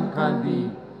आयज आमकां दी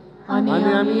आनी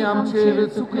आमी आमचेर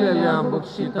चुकलेल्या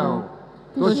बक्षितां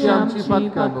तशी आमची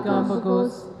पातकां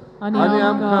बगोस आनी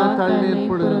आमकां ताळणेर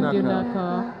पडूं नाका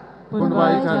पूण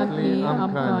वायटांतली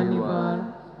आमकां निवार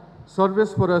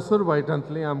सर्वेस्परा सर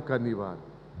वायटांतली आमकां निवार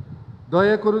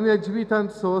दया करून ह्या जिवितांत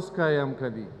सोंसकाय आमकां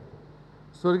दी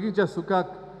स्वर्गीच्या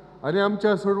सुखाक आनी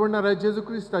आमच्या सोडवणाऱ्या जेजू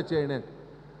क्रिस्ताच्या येण्याक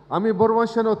आमी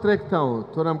बरवाशान ओत्रेकता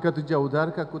तर आमकां तुज्या उदार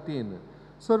काकुतीन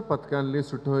सर पथकांतली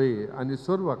सुटोय आनी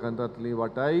सर वाकांतांतली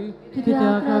वाटाय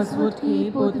कित्याक आसवटकी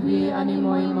पदवी आनी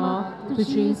मोहिमा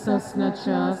तुजी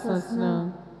ससनाच्या ससना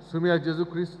सुम्या जेजू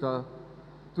क्रिस्ता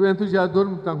तुवें तुज्या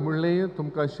दोरमतांक म्हणलें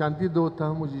तुमकां शांती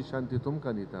दवरता म्हजी शांती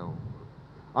तुमकां दिता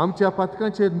आमच्या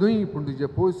पातकांचेर न्हय पूण तुजे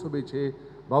पोय सोबेचे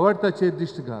भावार्थाचेर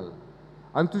दिश्ट घाल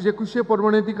आनी तुजे कुशे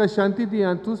परमणे तिका शांती दी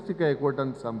आनी तूंच तिका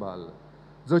एकवटान सांबाळ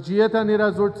जो जियेता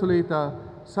निराजोड चलयता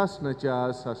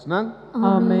सासनाच्या सासनांक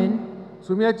आमेन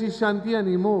सुम्याची शांती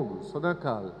आनी मोग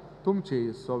सदांकाल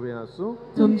तुमचे सोबे आसूं.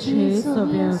 तुमचे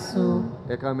सोबे आसूं.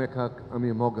 एकामेकाक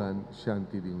आमी मोगान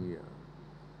शांती दिवया.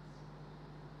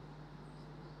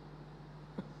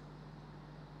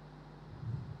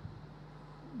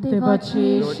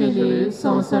 देवाचे शेले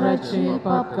संवसाराचे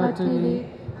पाप काटले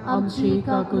आमची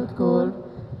काकूत कोर.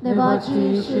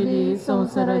 देवाचे शेले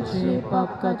संवसाराचे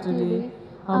पाप काटले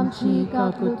आमची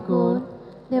काकूत कोर.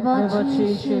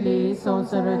 देवाचे शेले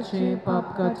संवसाराचे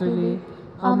पाप काटले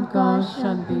आमकां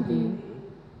शांती दी.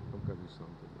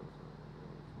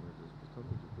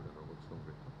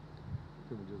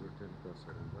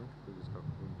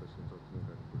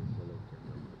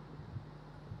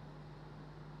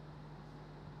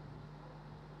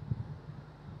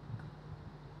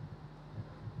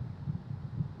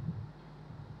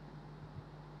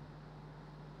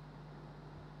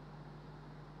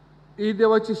 ही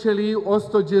देवाची शेळी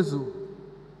ओस्तो जेजू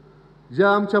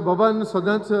ज्या आमच्या बाबान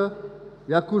सदांच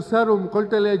ह्या कुर्सार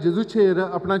उमकळटल्या जेजूचेर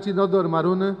आपणाची नदर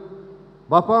मारून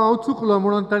बापा हांव चुकलो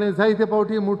म्हणून ताणें जायते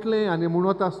फावटी मुटलें आनी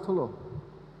म्हणत आसतलो.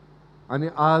 आनी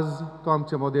आज तो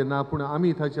आमचे मदें ना पूण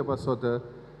आमी ताचे पासत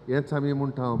हेंच आमी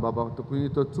म्हणटा बाबा तुकुय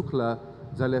तो चुकला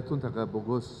जाल्यार तूं ताका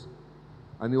बोगोस.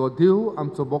 आनी हो देव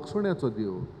आमचो बोगसोण्याचो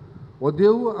देव, हो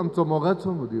देव आमचो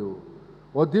मोगाचो देव,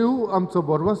 हो देव आमचो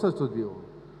बोरवासाचो देव,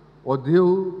 हो देव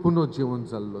पुनर्जीवन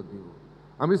जाल्लो देव.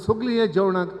 आमी सगळीं हे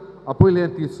जेवणाक आपयल्या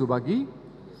ती सुभागी.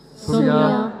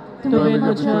 तुवें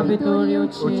म्हज्या भितर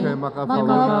येवचें म्हाका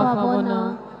फावना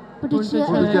पूण तुज्या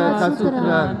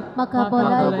कातूंतल्यान म्हाका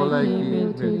भलायकी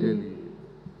मेळटली.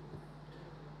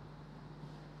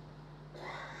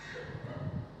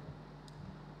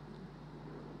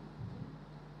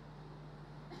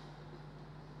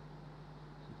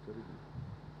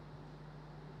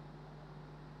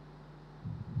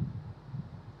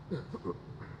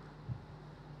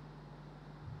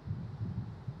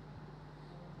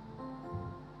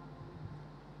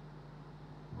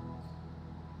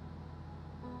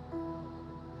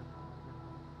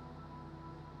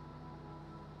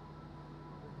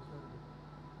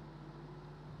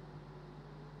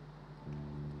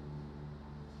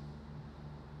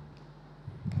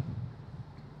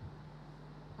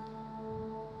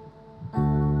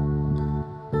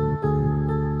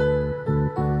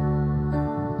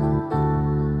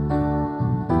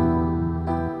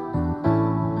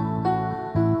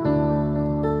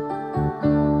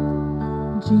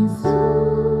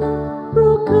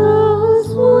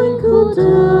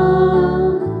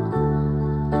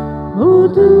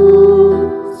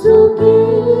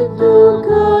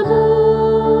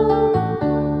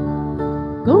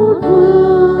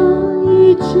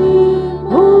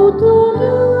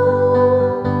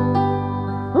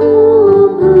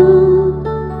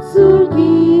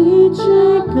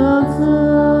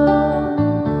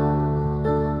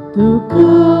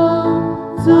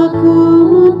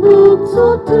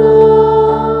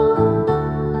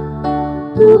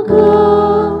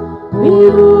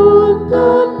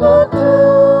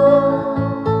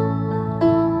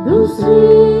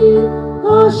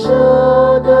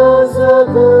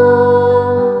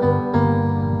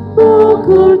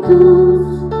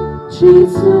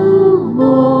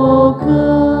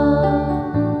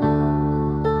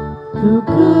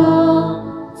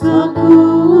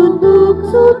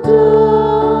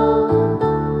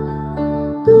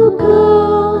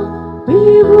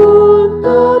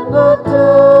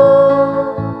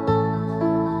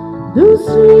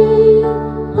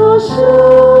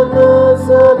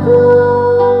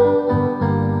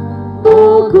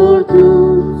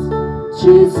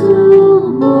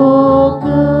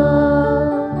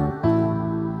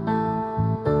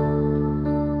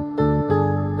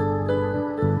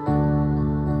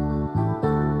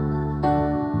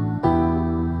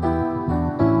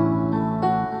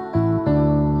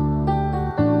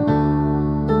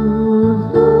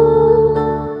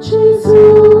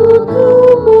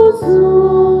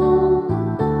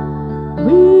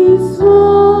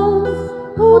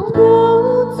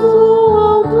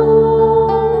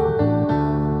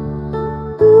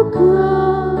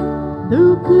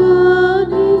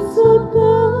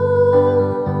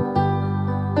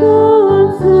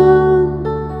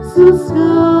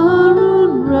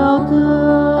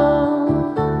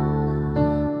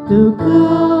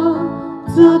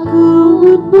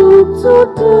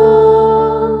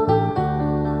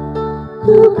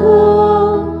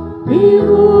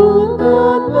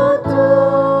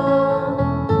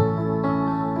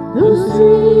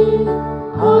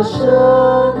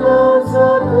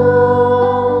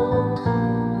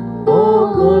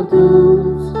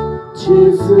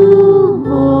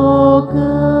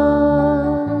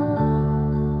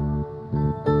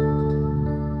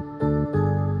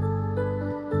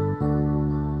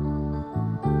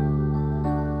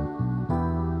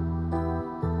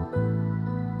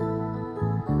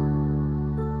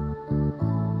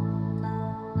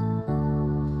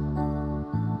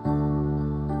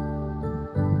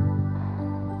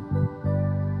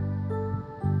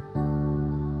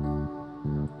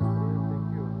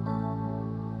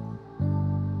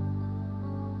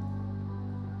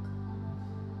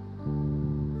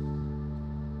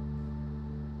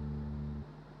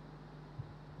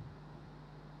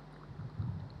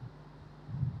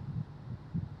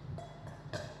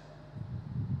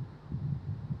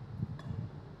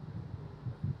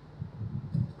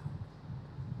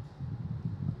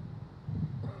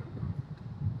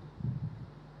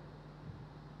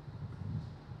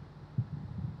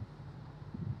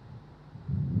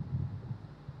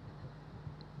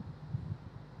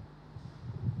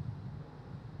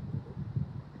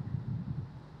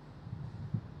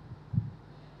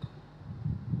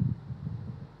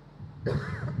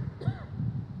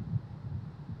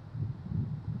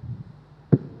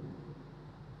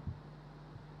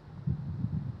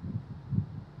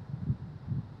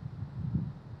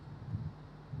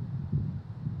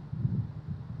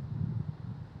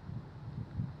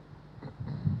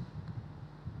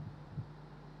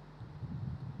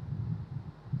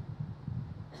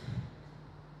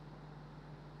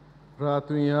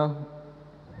 प्रार्थुया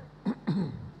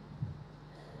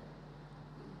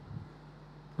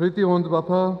प्रितीवंत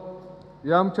बापा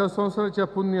ह्या आमच्या संवसाराच्या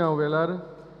पुण्या वेळार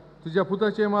तुज्या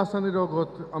पुताचे मासांनी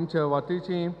रोगोत आमच्या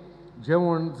वाटेचें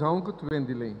जेवण जावंक तुवें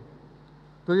दिलें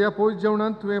तर ह्या पोयत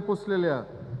जेवणांत तुवें पोसलेल्या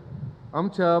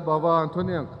आमच्या बाबा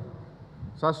आंतोनियाक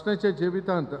सासणाच्या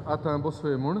जिवितांत आतां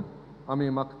बसोय म्हूण आमी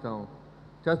मागता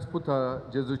त्याच पुता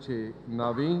जेजूचे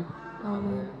नांवी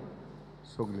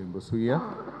सगळीं बसुया.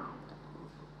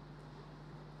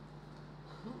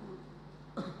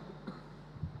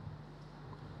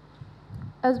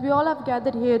 As we all have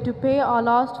gathered here to pay our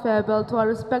last farewell to our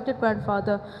respected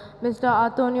grandfather, Mr.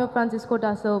 Antonio Francisco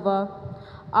da Silva,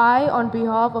 I, on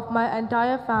behalf of my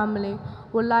entire family,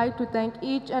 would like to thank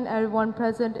each and everyone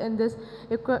present in this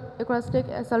Eucharistic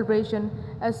celebration,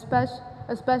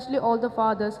 especially all the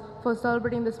fathers, for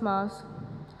celebrating this Mass.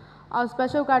 Our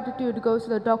special gratitude goes to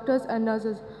the doctors and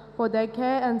nurses for their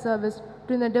care and service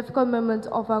during the difficult moments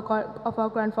of our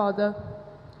grandfather.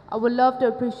 I would love to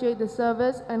appreciate the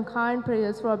service and kind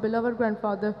prayers for our beloved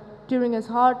grandfather during his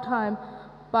hard time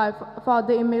by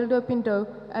Father Emilio Pinto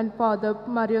and Father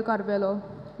Mario Carvelo.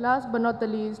 Last but not the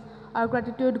least, our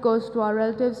gratitude goes to our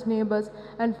relatives, neighbors,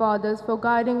 and fathers for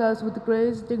guiding us with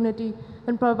grace, dignity,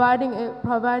 and providing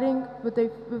with a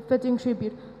fitting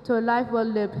tribute to a life well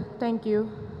lived. Thank you.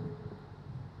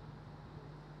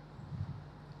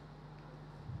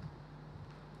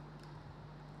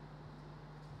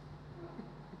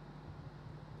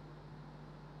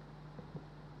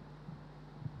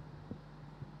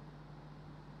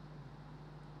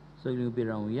 सगळीं उबी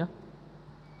रावुया.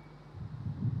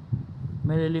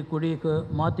 मेलेली कुडीक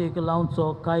मातयेक लावचो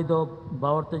कायदो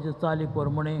भावार्थाचे चाली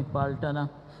प्रमाणे पाळटना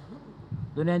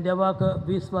दुनिया देवाक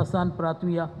विस्वासान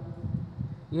प्रार्थुया.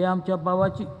 हे आमच्या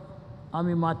भावाची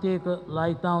आमी मातयेक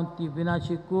लायता ती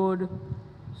विनाशी कूड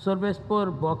सर्वेस्पर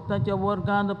भक्तांच्या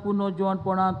वर्गांत पुनो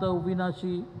जेवणपणांत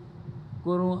विनाशी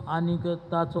करूं आनीक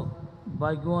ताचो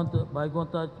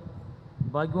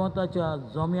भाग्यवंताच्या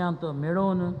जम्यांत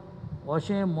मेळोवन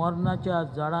अशें मोरणाच्या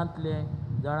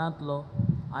झाडांतलो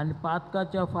आनी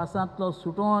पातकाच्या फासांतलो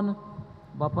सुटोन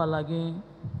बापा लागीं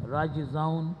राजी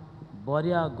जावन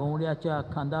बऱ्या गवंड्याच्या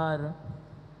खांदार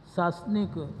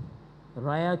सासणीक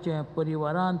रायाचे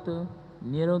परिवारांत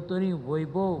निरंतरी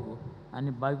वैभव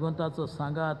आनी भाग्यवंताचो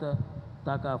सांगात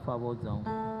ताका फावो जावं.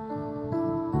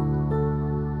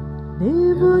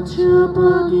 देवाच्या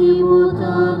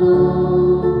भाग्यवंतानो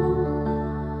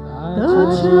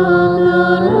ताच्या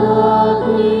दारांत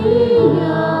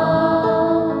या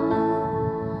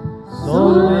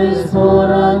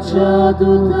सर्वेस्पराच्या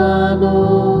दुतानो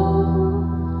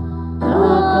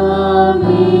ताका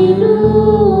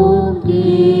मिळून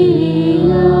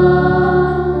घेया.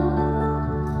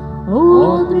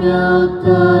 ओतम्याक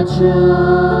ताच्या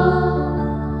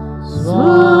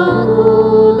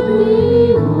स्वागत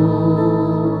दिवून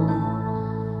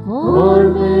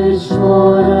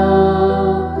परमेश्वरा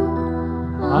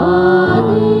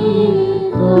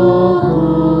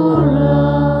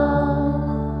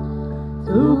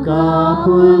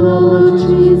Apollo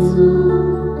Jesu,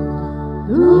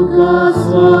 Tuka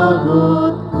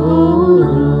swagot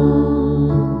koru,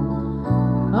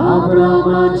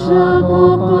 Abramacha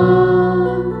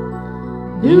kopan,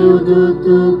 Diudu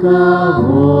tuka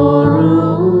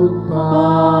vorut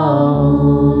pau.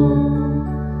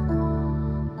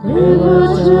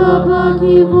 Devacha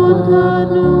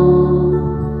bhagivotanu,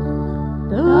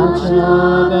 Tacha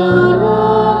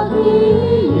garakiya,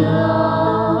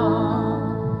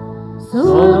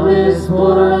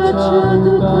 सर्वेस्पराच्या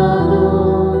दुतानो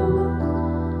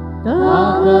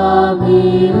ताका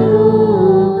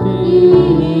मिळून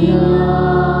घेया.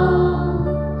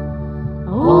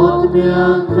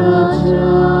 ओतम्याक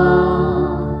ताच्या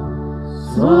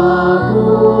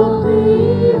स्वागत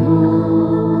दिवून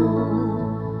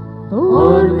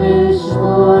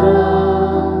परमेश्वरा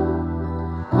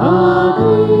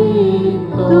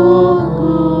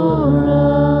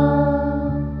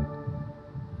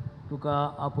तुका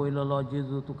आपयलोलो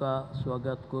जेजू तुका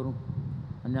स्वागत करूं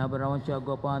आनी आब्रामाच्या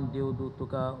गोपान देवदूत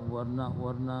तुका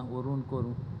वरून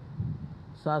करूं.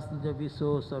 सासणाचे विसो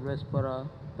सर्वेस्परा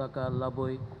ताका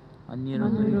लाभय आनी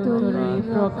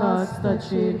प्रकाश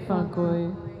ताचेर फांकय.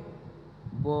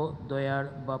 बो दयाळ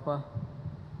बापा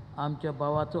आमच्या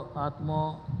भावाचो आत्मो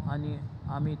आनी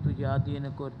आमी तुज्या आधीन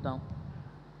करता.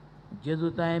 जेजू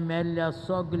तांय मेल्ल्या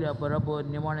सगल्या बरोबर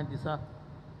निमाण्या दिसा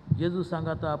जेजू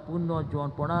सांगाता पुनो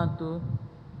जेवणपणांत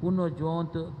पुनो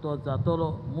जेवंत तो जातलो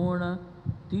म्हूण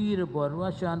तीर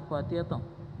बरवाशान पातयेता.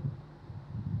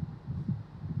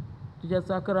 तुज्या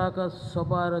चाकराक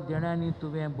सोबार देण्यांनी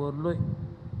तुवें भरलोय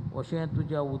अशें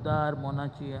तुज्या उदार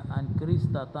मोनाची आनी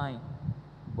क्रिस्ताताय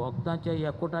भक्तांच्या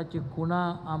एकोटाची खुणां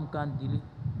आमकां दिली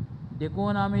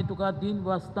देखून आमी तुका दिन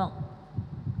वाचता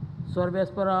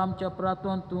सर्वेस्परा आमच्या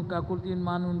प्रार्थोन तूं काकुळतीन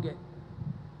मानून घे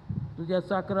तुज्या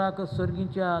चाकराक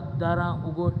सर्गीच्या दारां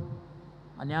उगड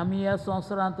आनी आमी ह्या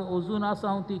संवसारांत अजून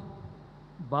आसां ती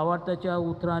भावार्थाच्या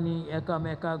उतरांनी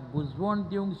एकामेकाक बुजवण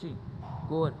दिवंकशी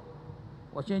कोर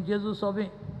अशें जेजू सोबे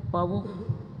पावूं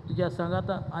तुज्या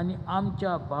सांगाता आनी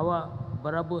आमच्या भावा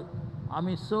बराबर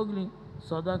आमी सगळीं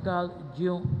सदांकाळ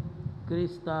जिव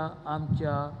क्रिस्ता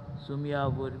आमच्या सुमया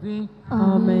वरवीं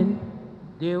आमेन.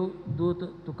 देव दूत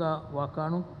तुका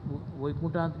वाखाणूक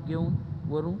वैकुंठांत घेवन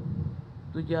व्हरूं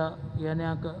तुज्या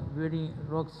येण्याक वेळी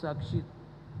रोग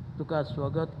साक्षीत तुका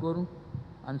स्वागत करूं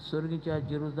आनी सर्गीच्या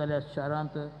जेरुजाल्या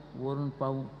शारांत व्हरून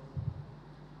पावूं.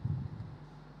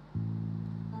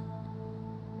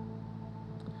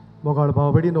 मोगाळ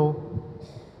भाव भयणीनो,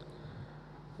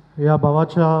 ह्या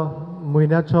भावाच्या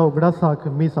म्हयन्याच्या उगडासाक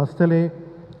मीस आसतले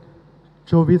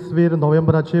 24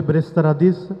 नोव्हेंबराचे ब्रेस्तारा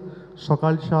दीस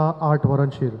सकाळच्या 8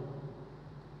 वरांचेर.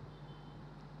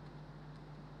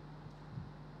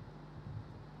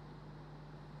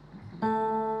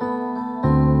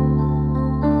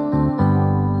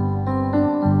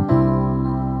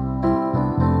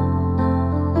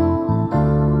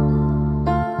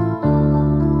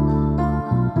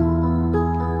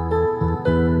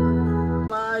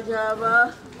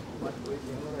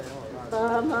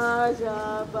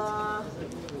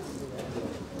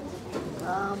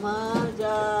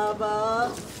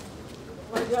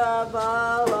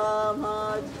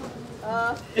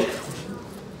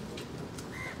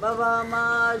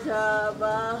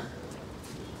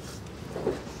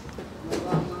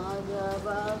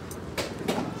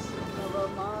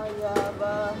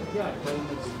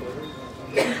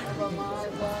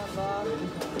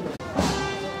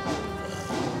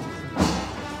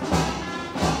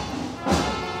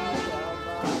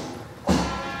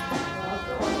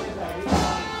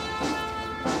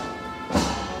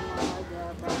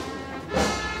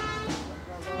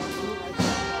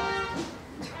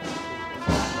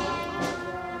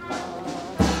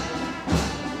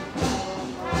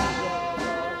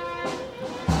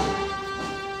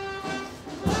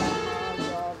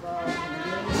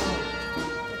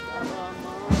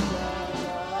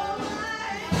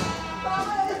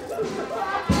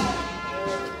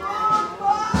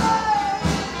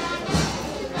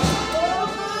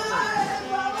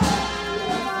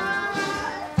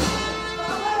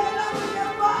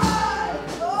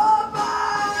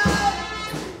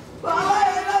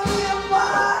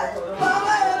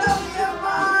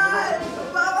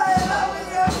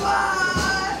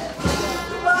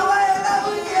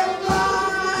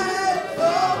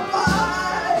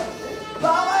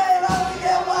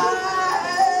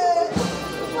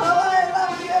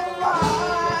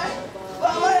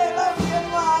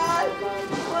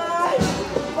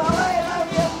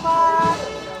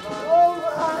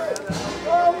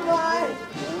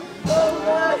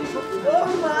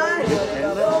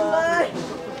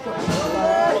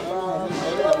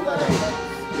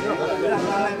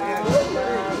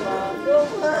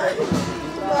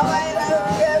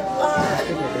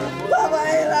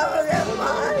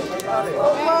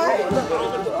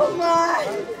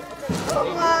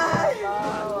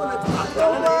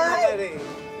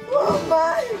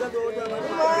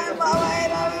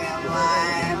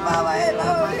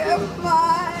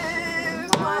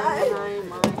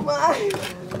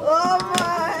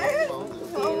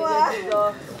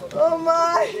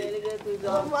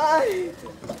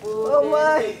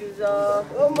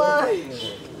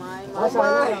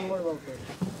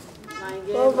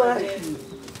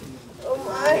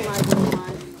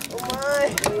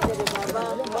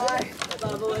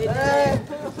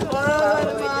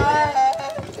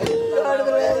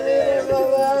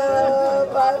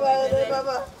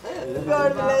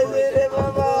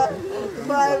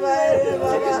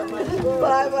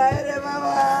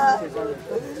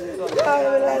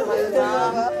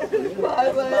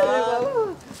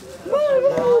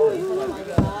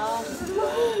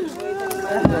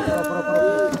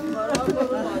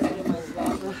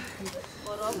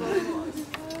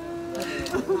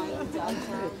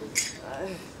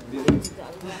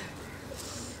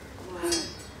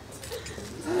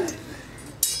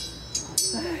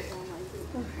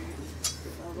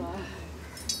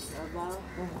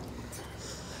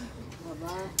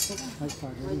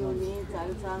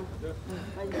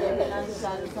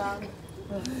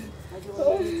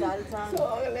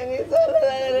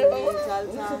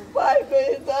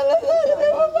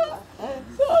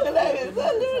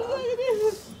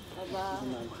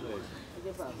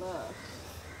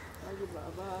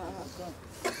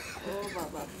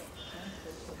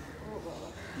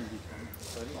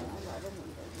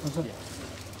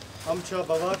 आमच्या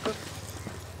भावाक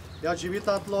ह्या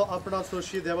जिवितांतलो आपणा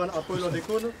सोशी देवान आपयलो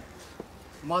देखून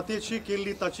मातयेची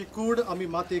केल्ली ताची कूड आमी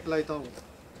मातयेक लायता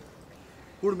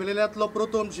कूड मेलेल्यांतलो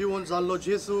प्रथम जिवन जाल्लो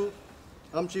जेजू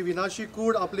आमची विनाशी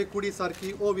कूड आपले कुडी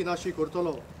सारकी अविनाशी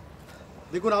करतलो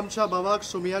देखून आमच्या भावाक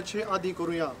सोमयाचे आदी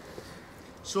करुया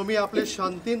सोमी आपले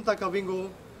शांतीन ताका विंगू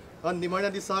आनी निमाण्या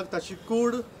दिसाक ताची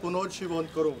कूड पुनर्जिवंत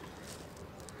करूं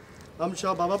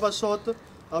आमच्या बाबा पासत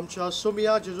आमच्या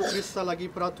सोमया जेजू क्रिस्ता लागीं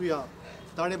प्रार्थुया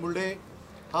ताणें म्हणलें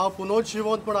हांव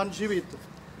पुनर्जिवंतपणान जिवीत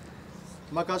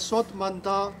म्हाका स्वत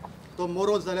मानता तो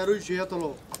मोरो जाल्यारूय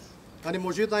जियेतलो आनी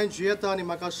म्हजे ताईं जियेता आनी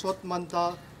म्हाका स्वत मानता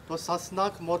तो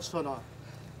सासनाक मरचो ना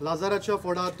लाजाराच्या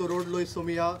फोंडार तूं रोडलोय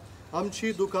सोमया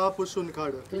आमची दुकां पुसून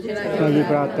काड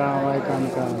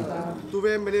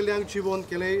तुवें मेलेल्यांक जिवंत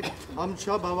केले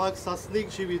आमच्या भावाक सासनीक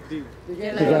जिवीत दी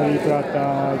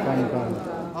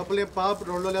आपले पाप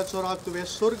रोडलेल्या चोराक तुवें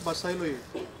स्वर्ग बसयलोय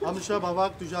आमच्या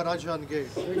भावाक तुज्या राज्यान घे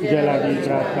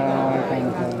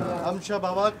आमच्या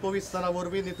भावाक पवित्राना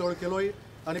वरवीं नितळ केलोय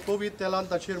आनी पवित्र तेलान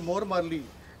ताचेर मोर मारली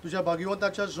तुज्या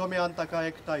भाग्यवंताच्या जोम्यान ताका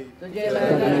एकठांय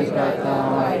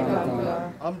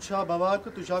आमच्या भावाक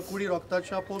तुज्या कुडी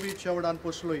रोगताच्या पवित्र जेवणान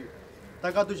पोसलोय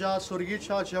ताका तुज्या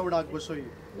स्वर्गीच्या जेवणाक बसय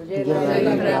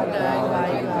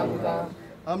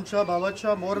आमच्या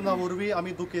भावाच्या मोरणा वरवीं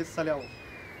आमी दुखेत जाल्या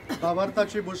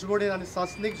भावार्थाची बुजवणेन आनी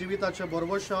सासनीक जिविताच्या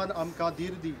बरवशान आमकां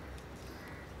धीर दी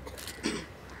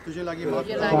तुजे लागीं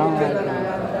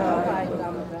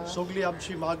सगळी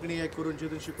आमची मागणी हे करून जे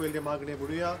तुजी पयली मागणी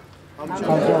म्हणुया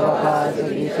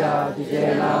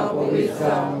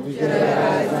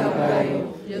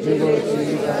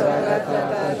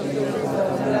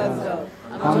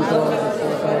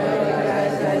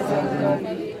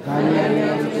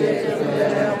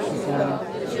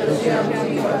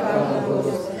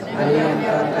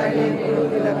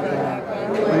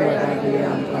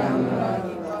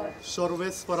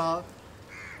सर्वेस्परा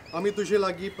आमी तुजे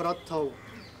लागीं प्रार्थाव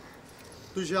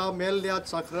तुज्या मेल्ल्या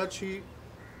चाकराची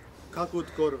काकूत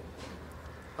कर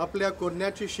आपल्या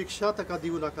कोन्याची शिक्षा ताका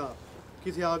दिवं नाका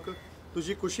कित्याक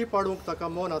तुजी कुशी पाडूंक ताका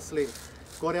मन आसलें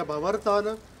कोऱ्या भावार्थान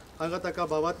हांगा ताका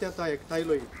भावात्याता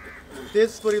एकठांयलोय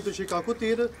तेच परी तुजी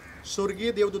काकुतीर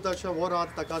स्वर्गीय देवदूताच्या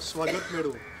वरांत ताका स्वागत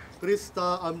मेळूं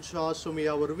क्रिस्ता आमच्या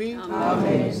सोमया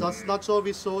वरवीं सासनाचो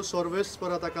विसो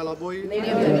सर्वेस्परा ताका लाबोय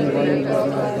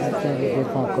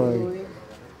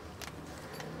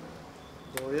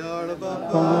दयाळ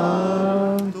बापा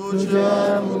तुझ्या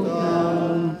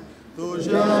मुखान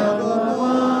तुझ्या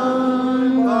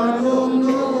बापान पाडून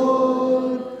दवर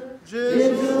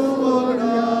जेजू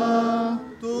वांगडा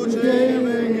तुजे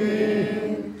वेगळे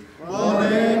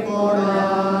बरेपणान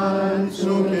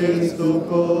सुखेच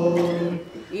तुको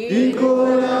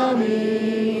इकोर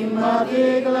आमी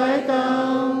मागेक लायता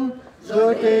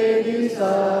जोटे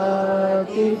दिसा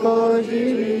तिको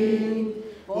जिवी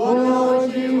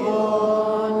पुनर्जीवन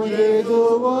जेजू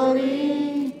वरी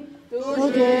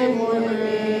तुजे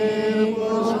मोने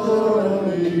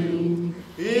पोसतोली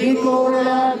इकोर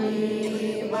आमी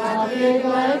मागेक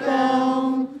लायता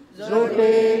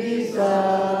जोटे दिसा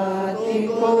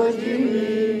तिको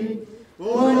जिवी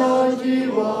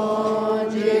पुनर्जीवन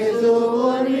जेजू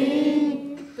वरी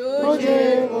तुजे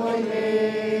मोने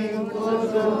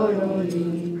पोसतोली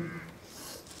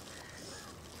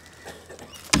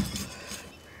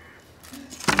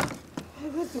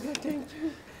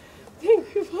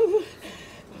Thank you, Father.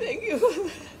 Thank you,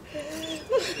 Father.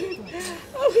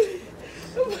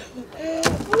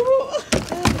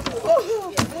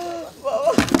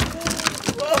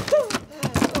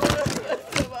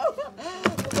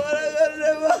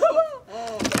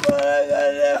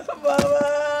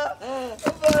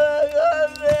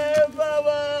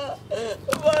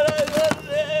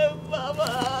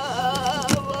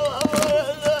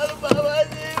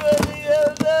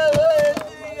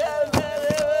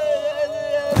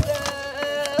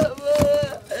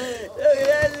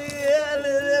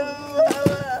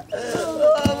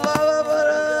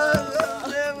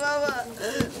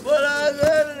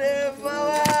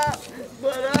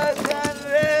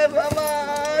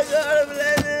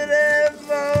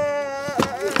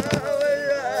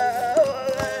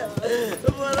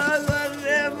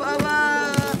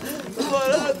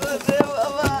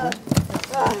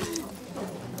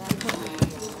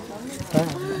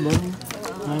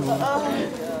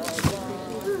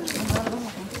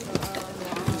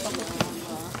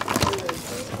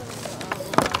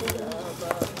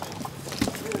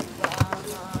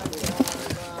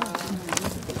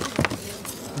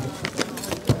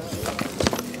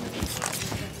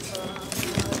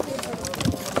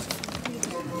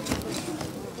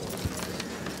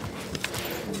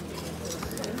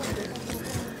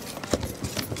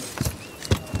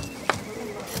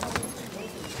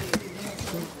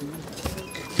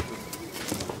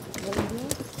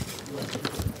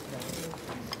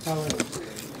 Amen.